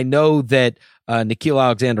down. I know that Nickeil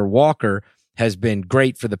Alexander-Walker has been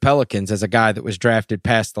great for the Pelicans as a guy that was drafted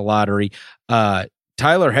past the lottery.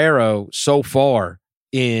 Tyler Hero, so far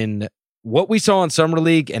in what we saw in Summer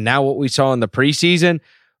League and now what we saw in the preseason,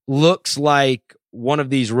 looks like one of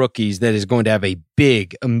these rookies that is going to have a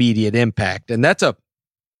big immediate impact. And that's a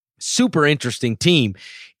super interesting team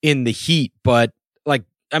in the Heat. But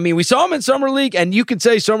we saw him in Summer League, and you can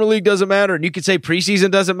say Summer League doesn't matter, and you can say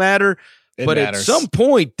preseason doesn't matter. It matters. At some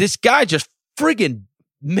point, this guy just friggin'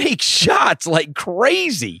 makes shots like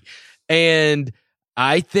crazy. And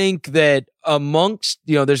I think that amongst,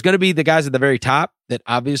 there's going to be the guys at the very top that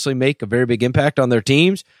obviously make a very big impact on their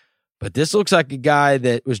teams. But this looks like a guy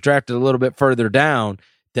that was drafted a little bit further down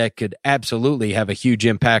that could absolutely have a huge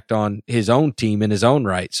impact on his own team in his own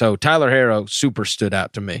right. So Tyler Hero super stood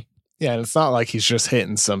out to me. Yeah, and it's not like he's just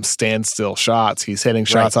hitting some standstill shots. He's hitting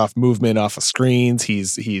shots off movement, off of screens.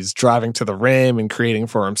 He's driving to the rim and creating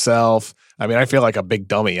for himself. I mean, I feel like a big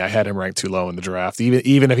dummy. I had him ranked too low in the draft.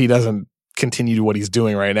 Even if he doesn't continue to what he's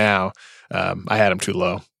doing right now, I had him too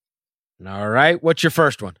low. All right. What's your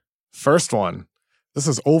first one? First one. This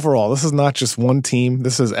is overall. This is not just one team.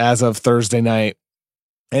 This is as of Thursday night.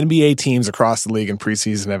 NBA teams across the league in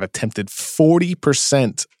preseason have attempted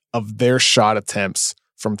 40% of their shot attempts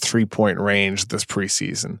from 3-point range this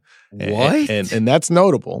preseason. What? And that's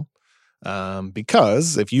notable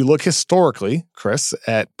Because if you look historically, Chris,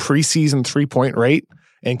 at preseason 3-point rate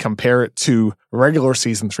and compare it to regular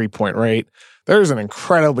season 3-point rate, there's an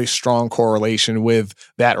incredibly strong correlation with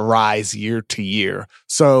that rise year to year.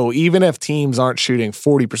 So even if teams aren't shooting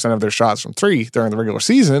 40% of their shots from three during the regular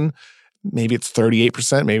season, maybe it's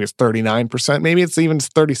 38%, maybe it's 39%, maybe it's even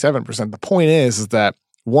 37%. The point is that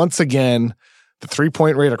once again, the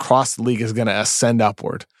 3-point rate across the league is going to ascend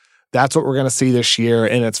upward. That's what we're going to see this year.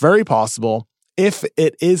 And it's very possible, if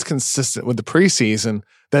it is consistent with the preseason,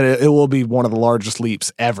 that it will be one of the largest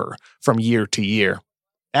leaps ever from year to year.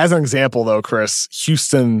 As an example, though, Chris,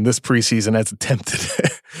 Houston this preseason has attempted,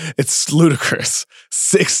 it's ludicrous,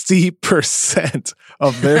 60%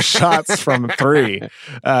 of their shots from three.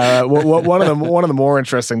 One of the more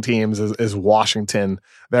interesting teams is Washington.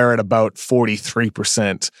 They're at about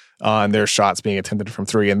 43% on their shots being attempted from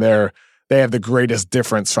three, and they have the greatest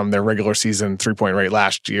difference from their regular season 3-point rate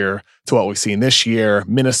last year to what we've seen this year.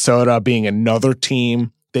 Minnesota being another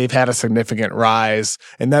team, they've had a significant rise,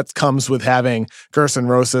 and that comes with having Gerson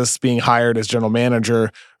Rosas being hired as general manager.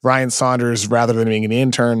 Ryan Saunders, rather than being an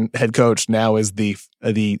intern head coach, now is the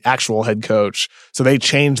actual head coach. So they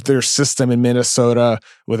changed their system in Minnesota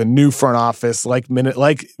with a new front office, like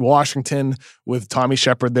Washington with Tommy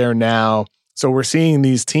Shepard there now. So we're seeing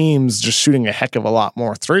these teams just shooting a heck of a lot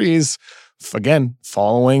more threes. Again,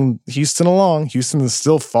 following Houston along. Houston is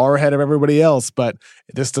still far ahead of everybody else, but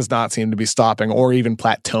this does not seem to be stopping or even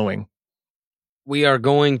plateauing. We are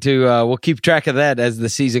going to, we'll keep track of that as the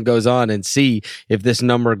season goes on and see if this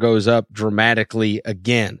number goes up dramatically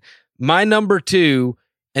again. My number 2,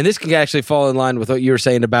 and this can actually fall in line with what you were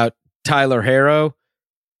saying about Tyler Herro.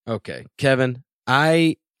 Okay, Kevin,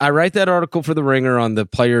 I write that article for The Ringer on the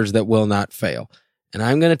players that will not fail. And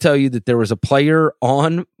I'm going to tell you that there was a player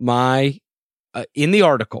on my in the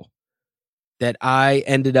article that I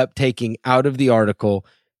ended up taking out of the article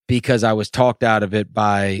because I was talked out of it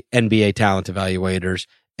by NBA talent evaluators,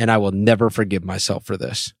 and I will never forgive myself for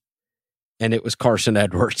this. And it was Carson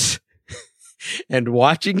Edwards. And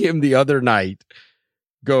watching him the other night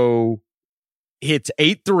hits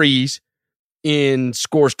 8 threes,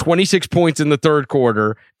 scores 26 points in the third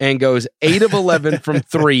quarter, and goes 8 of 11 from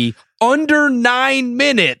 3 under 9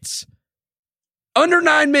 minutes. Under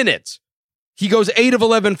 9 minutes. He goes 8 of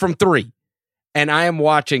 11 from 3. And I am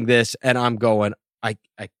watching this and I'm going,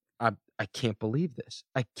 I can't believe this.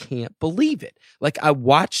 I can't believe it. Like, I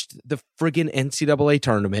watched the friggin' NCAA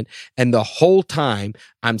tournament, and the whole time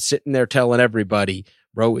I'm sitting there telling everybody,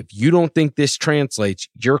 bro, if you don't think this translates,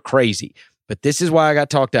 you're crazy. But this is why I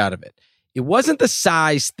got talked out of it. It wasn't the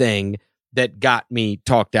size thing that got me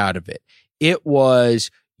talked out of it. It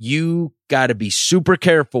was, you got to be super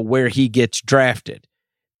careful where he gets drafted,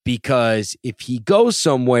 because if he goes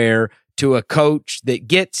somewhere to a coach that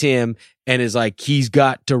gets him and is like, he's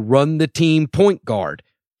got to run the team point guard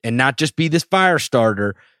and not just be this fire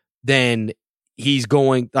starter, then he's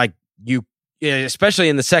going, like, you, especially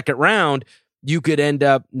in the second round, you could end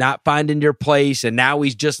up not finding your place. And now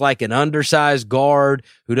he's just like an undersized guard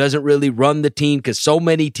who doesn't really run the team, because so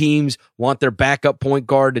many teams want their backup point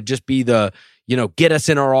guard to just be the, get us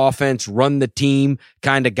in our offense, run the team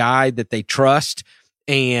kind of guy that they trust.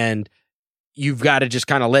 And you've got to just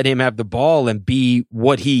kind of let him have the ball and be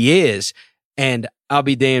what he is. And I'll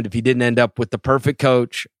be damned if he didn't end up with the perfect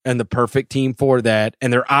coach and the perfect team for that.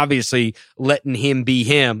 And they're obviously letting him be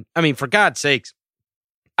him. I mean, for God's sakes,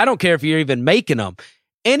 I don't care if you're even making them.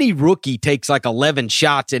 Any rookie takes like 11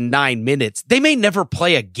 shots in 9 minutes. They may never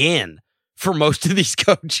play again for most of these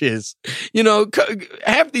coaches.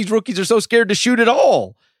 Half these rookies are so scared to shoot at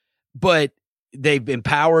all. But they've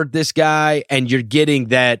empowered this guy, and you're getting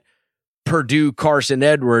that Purdue Carson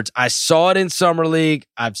Edwards. I saw it in Summer League.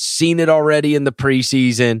 I've seen it already in the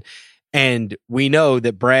preseason. And we know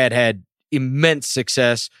that Brad had immense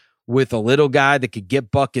success with a little guy that could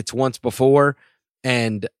get buckets once before.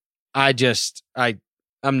 And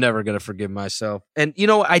I'm never going to forgive myself. And,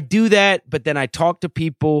 I do that, but then I talk to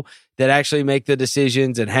people that actually make the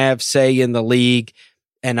decisions and have say in the league.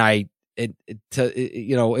 And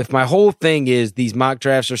if my whole thing is these mock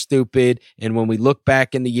drafts are stupid, and when we look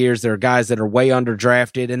back in the years, there are guys that are way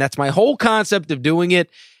underdrafted, and that's my whole concept of doing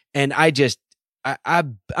it. And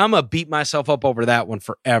I'm going to beat myself up over that one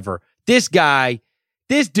forever. This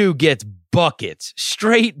dude gets buckets,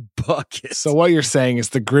 straight buckets. So what you're saying is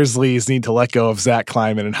the Grizzlies need to let go of Zach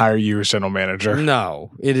Kleiman and hire you as general manager.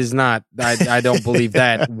 No, it is not. I don't believe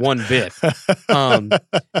that one bit. And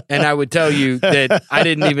I would tell you that I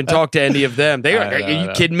didn't even talk to any of them. Are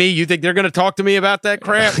you kidding me? You think they're going to talk to me about that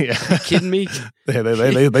crap? Yeah. Are you kidding me?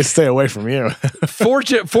 They stay away from you.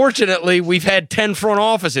 Fortunately, we've had 10 front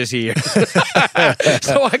offices here.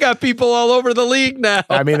 So I got people all over the league now.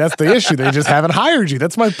 I mean, that's the issue. They just haven't hired you.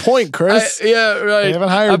 That's my point, Chris. Yeah, right. They haven't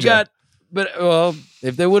hired you. But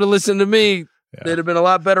if they would have listened to me, they'd have been a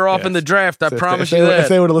lot better off in the draft. I promise you that. If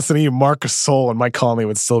they would have listened to you, Marcus Sol and Mike Conley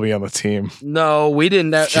would still be on the team. No, we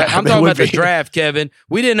didn't. I'm talking about the draft, Kevin.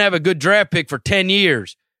 We didn't have a good draft pick for 10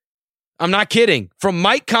 years. I'm not kidding. From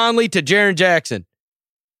Mike Conley to Jaren Jackson.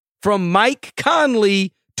 From Mike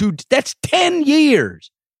Conley that's 10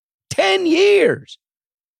 years. 10 years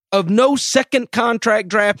of no second contract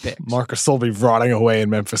draft picks. Marcus will be rotting away in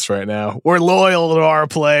Memphis right now. We're loyal to our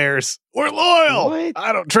players. We're loyal. What?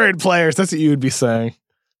 I don't trade players. That's what you would be saying.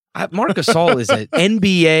 Marcus Gasol is an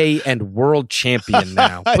NBA and world champion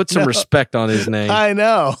now. Put some respect on his name. I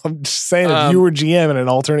know. I'm just saying if you were GM in an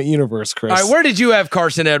alternate universe, Chris. All right, where did you have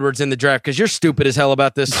Carson Edwards in the draft? Because you're stupid as hell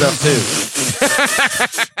about this stuff, too.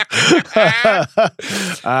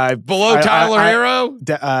 Below Tyler Hero?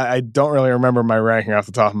 I don't really remember my ranking off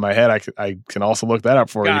the top of my head. I can also look that up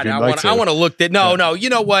for you if you'd like to. I want to look that. No. You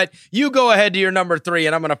know what? You go ahead to your number 3,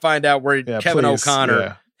 and I'm going to find out where Kevin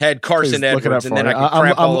O'Connor had Carson Edwards, and then I can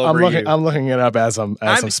crap all over you. I'm looking it up as I'm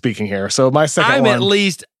speaking here. So my second I'm one.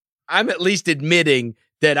 I'm at least admitting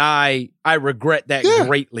that I regret that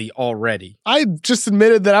greatly already. I just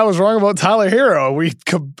admitted that I was wrong about Tyler Hero.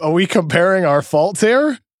 Are we comparing our faults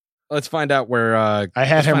here? Let's find out where I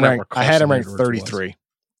had him ranked 33. Was.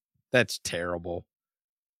 That's terrible.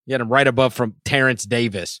 You had him right above from Terrence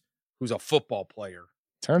Davis, who's a football player.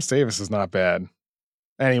 Terrence Davis is not bad.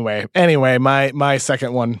 Anyway, my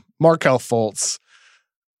second one, Markelle Fultz,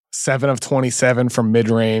 7 of 27 from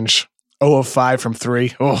mid-range, 0 of 5 from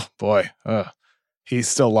 3. Oh boy, he's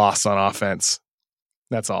still lost on offense.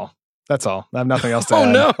 That's all. I have nothing else to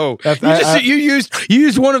add. Oh no! You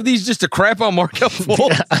used one of these just to crap on Markelle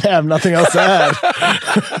Fultz. I have nothing else to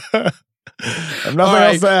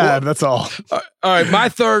add. That's all. All right, my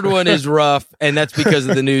third one is rough, and that's because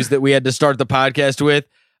of the news that we had to start the podcast with.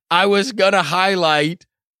 I was gonna highlight.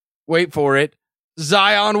 Wait for it.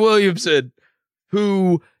 Zion Williamson,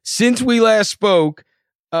 who, since we last spoke,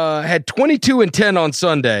 had 22 and 10 on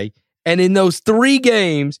Sunday. And in those 3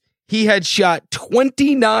 games, he had shot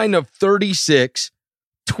 29 of 36,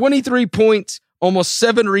 23 points, almost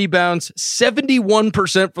 7 rebounds,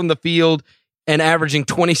 71% from the field, and averaging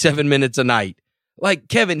 27 minutes a night. Like,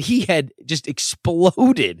 Kevin, he had just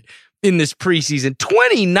exploded in this preseason.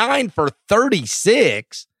 29 for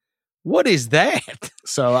 36. What is that?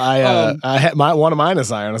 So I had one of mine is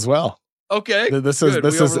Zion as well. Okay, this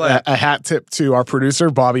is a hat tip to our producer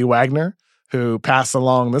Bobby Wagner, who passed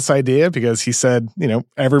along this idea because he said,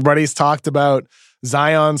 everybody's talked about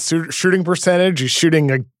Zion's shooting percentage. He's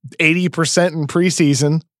shooting 80% in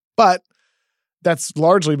preseason, but that's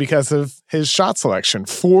largely because of his shot selection.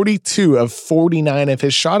 42 of 49 of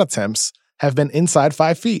his shot attempts have been inside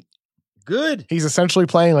 5 feet. Good. He's essentially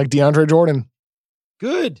playing like DeAndre Jordan.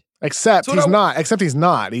 Good. Except he's not.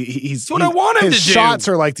 He's what I want him to do. His shots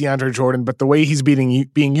are like DeAndre Jordan, but the way he's being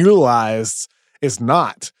utilized is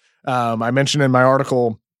not. I mentioned in my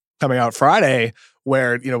article coming out Friday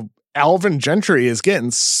where Alvin Gentry is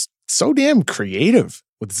getting so damn creative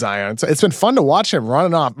with Zion. So it's been fun to watch him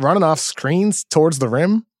running off screens towards the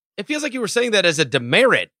rim. It feels like you were saying that as a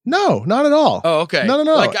demerit. No, not at all. Oh, okay. No.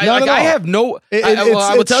 I have no.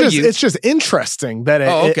 I will tell you, it's just interesting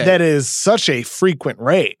that that is such a frequent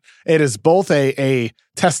rate. It is both a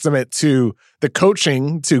testament to the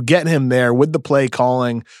coaching to get him there with the play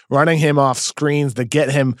calling, running him off screens that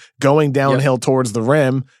get him going downhill towards the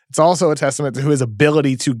rim. It's also a testament to his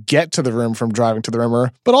ability to get to the rim from driving to the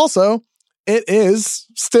rimmer, but also it is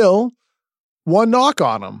still one knock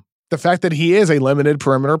on him. The fact that he is a limited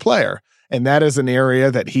perimeter player, and that is an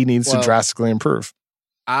area that he needs to drastically improve.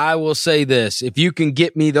 I will say this: if you can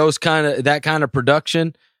get me that kind of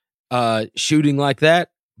production, shooting like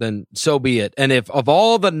that, then so be it. And if of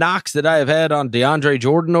all the knocks that I have had on DeAndre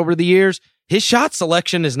Jordan over the years, his shot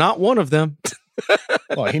selection is not one of them.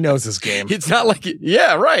 Well, he knows his game. It's not like,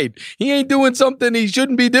 yeah, right. He ain't doing something he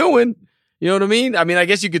shouldn't be doing. You know what I mean? I mean, I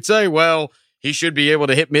guess you could say, well, he should be able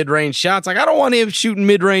to hit mid-range shots. Like, I don't want him shooting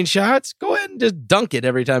mid-range shots. Go ahead and just dunk it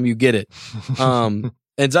every time you get it. And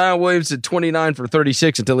Zion Williamson, 29 for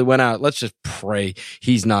 36 until he went out. Let's just pray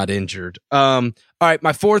he's not injured. All right,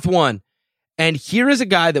 my fourth one. And here is a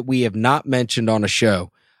guy that we have not mentioned on a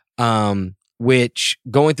show, which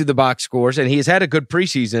going through the box scores, and he has had a good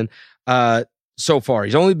preseason so far.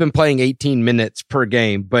 He's only been playing 18 minutes per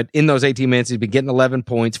game, but in those 18 minutes, he's been getting 11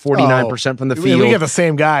 points, 49% from the field. We have the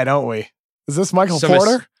same guy, don't we? Is this Michael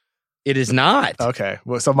Porter? It is not. Okay.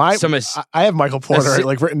 Well, so I have Michael Porter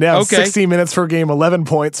written down 16 minutes per game, 11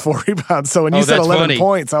 points, 4 rebounds. So when you said 11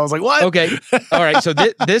 points, I was like, what? Okay. All right. So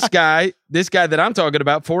this guy that I'm talking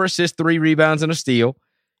about, 4 assists, 3 rebounds, and a steal.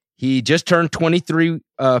 He just turned 23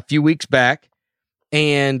 a few weeks back.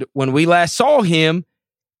 And when we last saw him,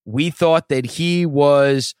 we thought that he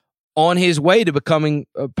was on his way to becoming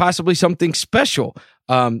possibly something special.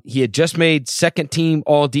 He had just made second team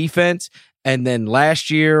all defense. And then last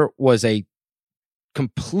year was a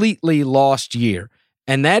completely lost year.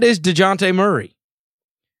 And that is DeJounte Murray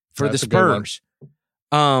for the Spurs.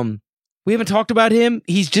 We haven't talked about him.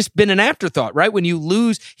 He's just been an afterthought, right? When you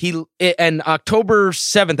lose, and October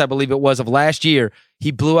 7th, I believe it was, of last year, he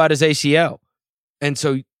blew out his ACL. And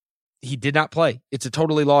so he did not play. It's a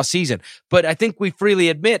totally lost season. But I think we freely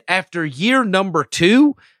admit, after year number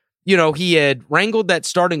 2, he had wrangled that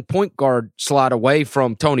starting point guard slot away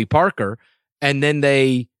from Tony Parker, and then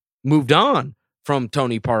they moved on from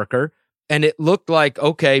Tony Parker, and it looked like,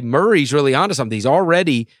 okay, Murray's really onto something. He's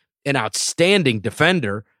already an outstanding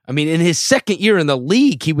defender. I mean, in his second year in the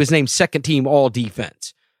league, he was named second team all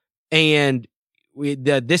defense. And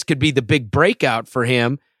this could be the big breakout for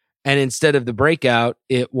him. And instead of the breakout,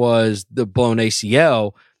 it was the blown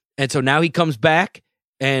ACL. And so now he comes back,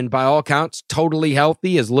 and by all accounts, totally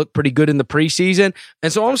healthy, has looked pretty good in the preseason.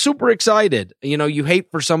 And so I'm super excited. You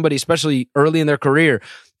hate for somebody, especially early in their career,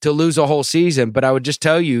 to lose a whole season. But I would just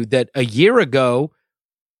tell you that a year ago,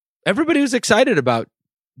 everybody was excited about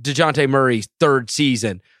DeJounte Murray's third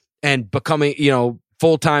season and becoming,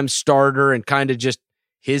 full-time starter and kind of just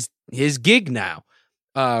his gig now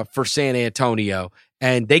for San Antonio.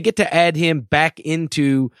 And they get to add him back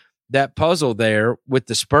into that puzzle there with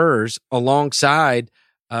the Spurs alongside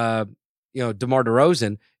DeMar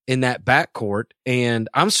DeRozan in that backcourt. And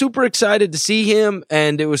I'm super excited to see him.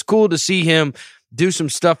 And it was cool to see him do some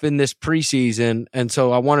stuff in this preseason. And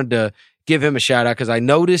so I wanted to give him a shout out because I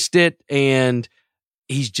noticed it. And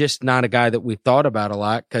he's just not a guy that we thought about a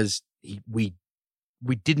lot because we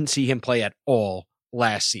didn't see him play at all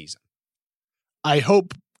last season. I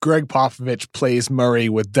hope Greg Popovich plays Murray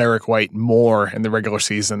with Derek White more in the regular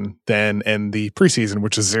season than in the preseason,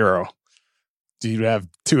 which is 0. You have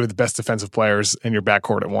 2 of the best defensive players in your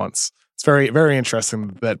backcourt at once. It's very, very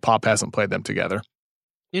interesting that Pop hasn't played them together.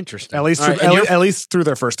 Interesting. At least through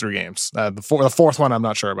their first 3 games. The fourth one, I'm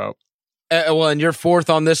not sure about. And your fourth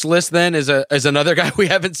on this list then is another guy we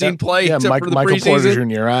haven't seen play. Yeah, Michael Porter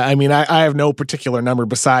Jr. I have no particular number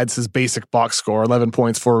besides his basic box score: 11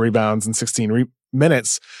 points, 4 rebounds, and 16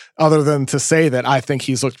 minutes, other than to say that I think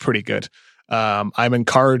he's looked pretty good. I'm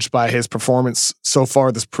encouraged by his performance so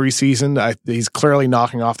far this preseason. He's clearly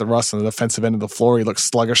knocking off the rust on the defensive end of the floor. He looks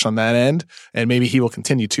sluggish on that end, and maybe he will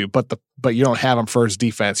continue to. But you don't have him for his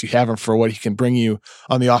defense. You have him for what he can bring you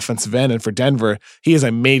on the offensive end. And for Denver, he is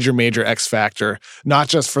a major, major X factor, not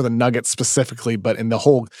just for the Nuggets specifically, but in the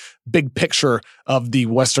whole big picture of the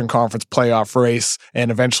Western Conference playoff race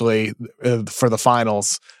and eventually for the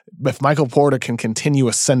finals. If Michael Porter can continue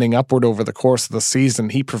ascending upward over the course of the season,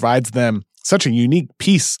 he provides them such a unique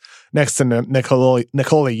piece next to Nikola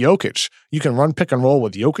Jokic. You can run pick and roll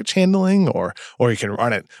with Jokic handling, or you can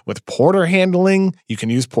run it with Porter handling. You can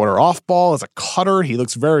use Porter off ball as a cutter. He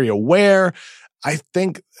looks very aware. I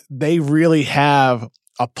think they really have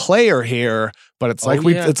a player here, but it's like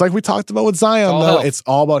we talked about with Zion, though. Health. It's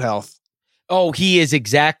all about health. Oh, he is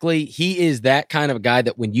that kind of a guy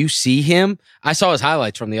that when you see him, I saw his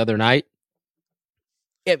highlights from the other night.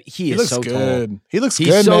 Yeah, he looks so good. Tall. He looks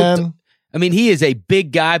good, man. He is a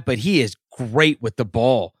big guy, but he is great with the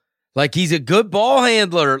ball. Like, he's a good ball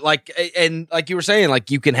handler. And like you were saying, like,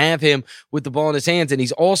 you can have him with the ball in his hands. And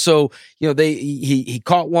he's also, he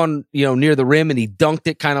caught one, near the rim and he dunked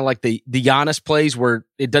it kind of like the Giannis plays where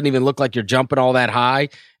it doesn't even look like you're jumping all that high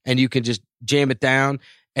and you can just jam it down.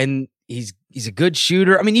 And he's a good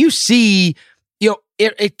shooter. You see,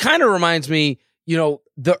 it kind of reminds me,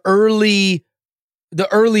 the early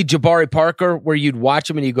Jabari Parker where you'd watch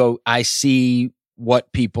him and you go, I see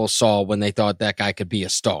what people saw when they thought that guy could be a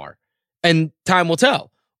star. And time will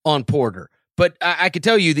tell on Porter. But I could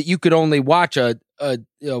tell you that you could only watch a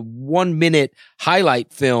 1 minute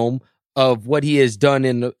highlight film of what he has done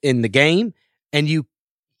in the game. And you,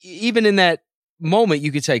 even in that moment,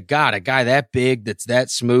 you could say, God, a guy that big, that's that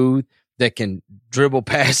smooth, that can dribble,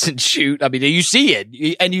 pass, and shoot. You see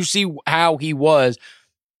it. And you see how he was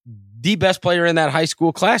the best player in that high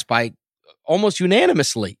school class by almost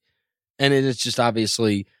unanimously. And it has just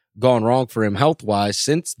obviously gone wrong for him health-wise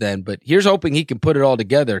since then. But here's hoping he can put it all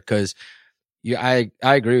together because I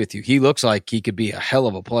agree with you. He looks like he could be a hell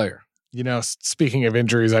of a player. You know, speaking of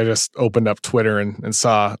injuries, I just opened up Twitter and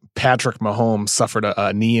saw Patrick Mahomes suffered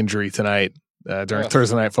a knee injury tonight during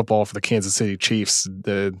Thursday Night Football for the Kansas City Chiefs.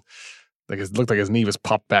 It looked like his knee was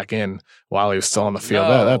popped back in while he was still on the field.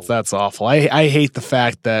 No. That's awful. I hate the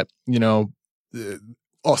fact that, you know,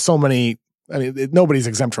 so many. I mean, nobody's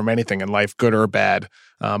exempt from anything in life, good or bad.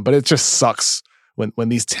 But it just sucks when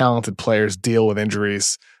these talented players deal with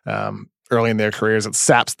injuries early in their careers. It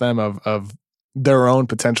saps them of their own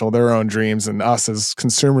potential, their own dreams, and us as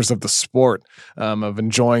consumers of the sport of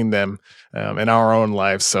enjoying them in our own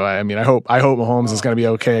lives. So I mean, I hope Mahomes is going to be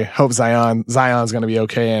okay. Hope Zion's going to be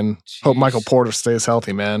okay, and hope Michael Porter stays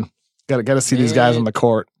healthy. Man, got to see these guys on the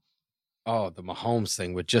court. Oh, the Mahomes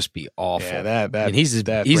thing would just be awful. Yeah, I mean, he's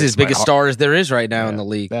as big a star as there is right now in the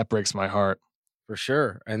league. That breaks my heart. For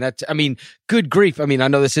sure. And that's, I mean, good grief. I mean, I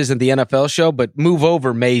know this isn't the NFL show, but move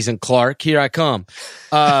over, Mays and Clark. Here I come.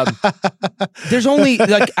 There's only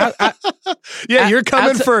like, you're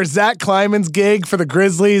coming for Zach Kleiman's gig for the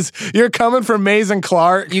Grizzlies. You're coming for Mays and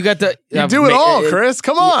Clark. You got the, you do it all, Chris.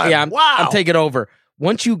 Come on. Yeah, I'm taking over.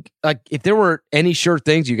 Once you, like, if there were any sure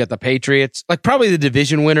things, you got the Patriots, like probably the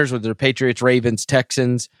division winners with the Patriots, Ravens,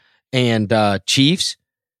 Texans, and Chiefs,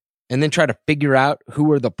 and then try to figure out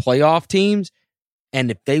who are the playoff teams. And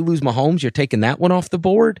if they lose Mahomes, you're taking that one off the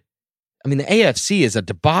board. I mean, the AFC is a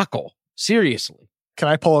debacle. Seriously. Can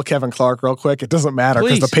I pull a Kevin Clark real quick? It doesn't matter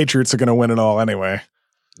because the Patriots are going to win it all anyway.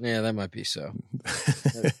 Yeah, that might be so.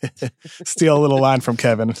 Steal a little line from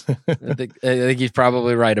Kevin. I think he's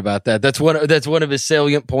probably right about that. That's one of his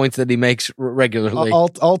salient points that he makes regularly.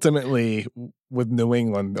 Ultimately, with New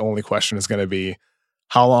England, the only question is going to be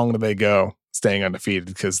how long do they go staying undefeated?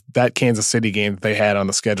 Because that Kansas City game that they had on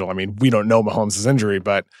the schedule, I mean, we don't know Mahomes' injury,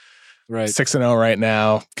 but 6-0 right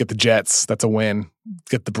now. Get the Jets, that's a win.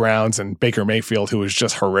 Get the Browns and Baker Mayfield, who is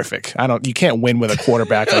just horrific. You can't win with a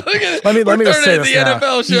quarterback. Let me just say this now.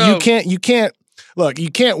 NFL show. You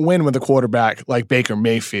can't win with a quarterback like Baker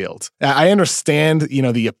Mayfield. I understand,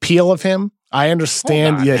 the appeal of him. I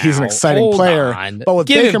understand, he's an exciting player. But with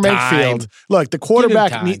Baker Mayfield, look, the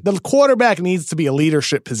quarterback needs to be a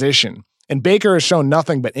leadership position. And Baker has shown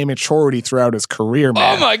nothing but immaturity throughout his career,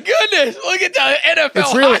 man. Oh, my goodness. Look at the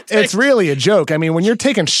NFL. It's really a joke. I mean, when you're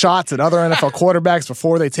taking shots at other NFL quarterbacks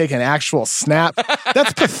before they take an actual snap,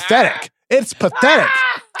 that's pathetic. It's pathetic.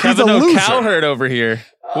 Kevin O'Connor over here.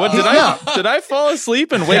 What did I fall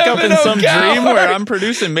asleep and wake up in some dream where I'm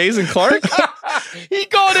producing Mays and Clark? He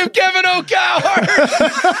called him Kevin O'Connor.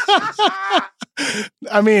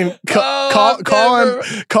 I mean,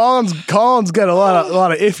 Colin's got a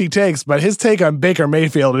lot of iffy takes, but his take on Baker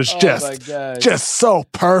Mayfield is just so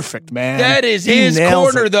perfect, man. That is his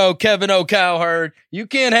corner, though, Kevin O'Connor. You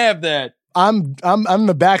can't have that. I'm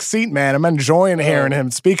the back seat man. I'm enjoying hearing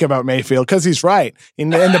him speak about Mayfield because he's right.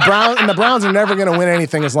 And the Browns are never going to win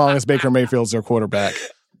anything as long as Baker Mayfield's their quarterback.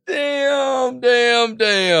 Damn.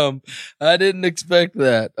 I didn't expect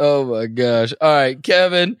that. Oh my gosh. All right,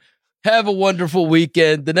 Kevin, have a wonderful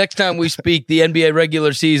weekend. The next time we speak, the NBA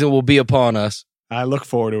regular season will be upon us. I look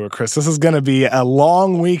forward to it, Chris. This is going to be a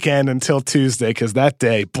long weekend until Tuesday because that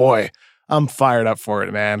day, boy, I'm fired up for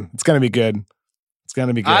it, man. It's going to be good. It's going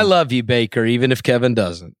to be good. I love you, Baker, even if Kevin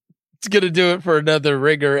doesn't. It's going to do it for another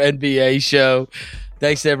Ringer NBA show.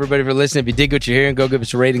 Thanks to everybody for listening. If you dig what you're hearing, go give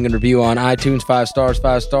us a rating and review on iTunes. 5 stars,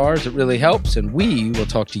 5 stars. It really helps. And we will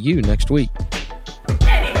talk to you next week.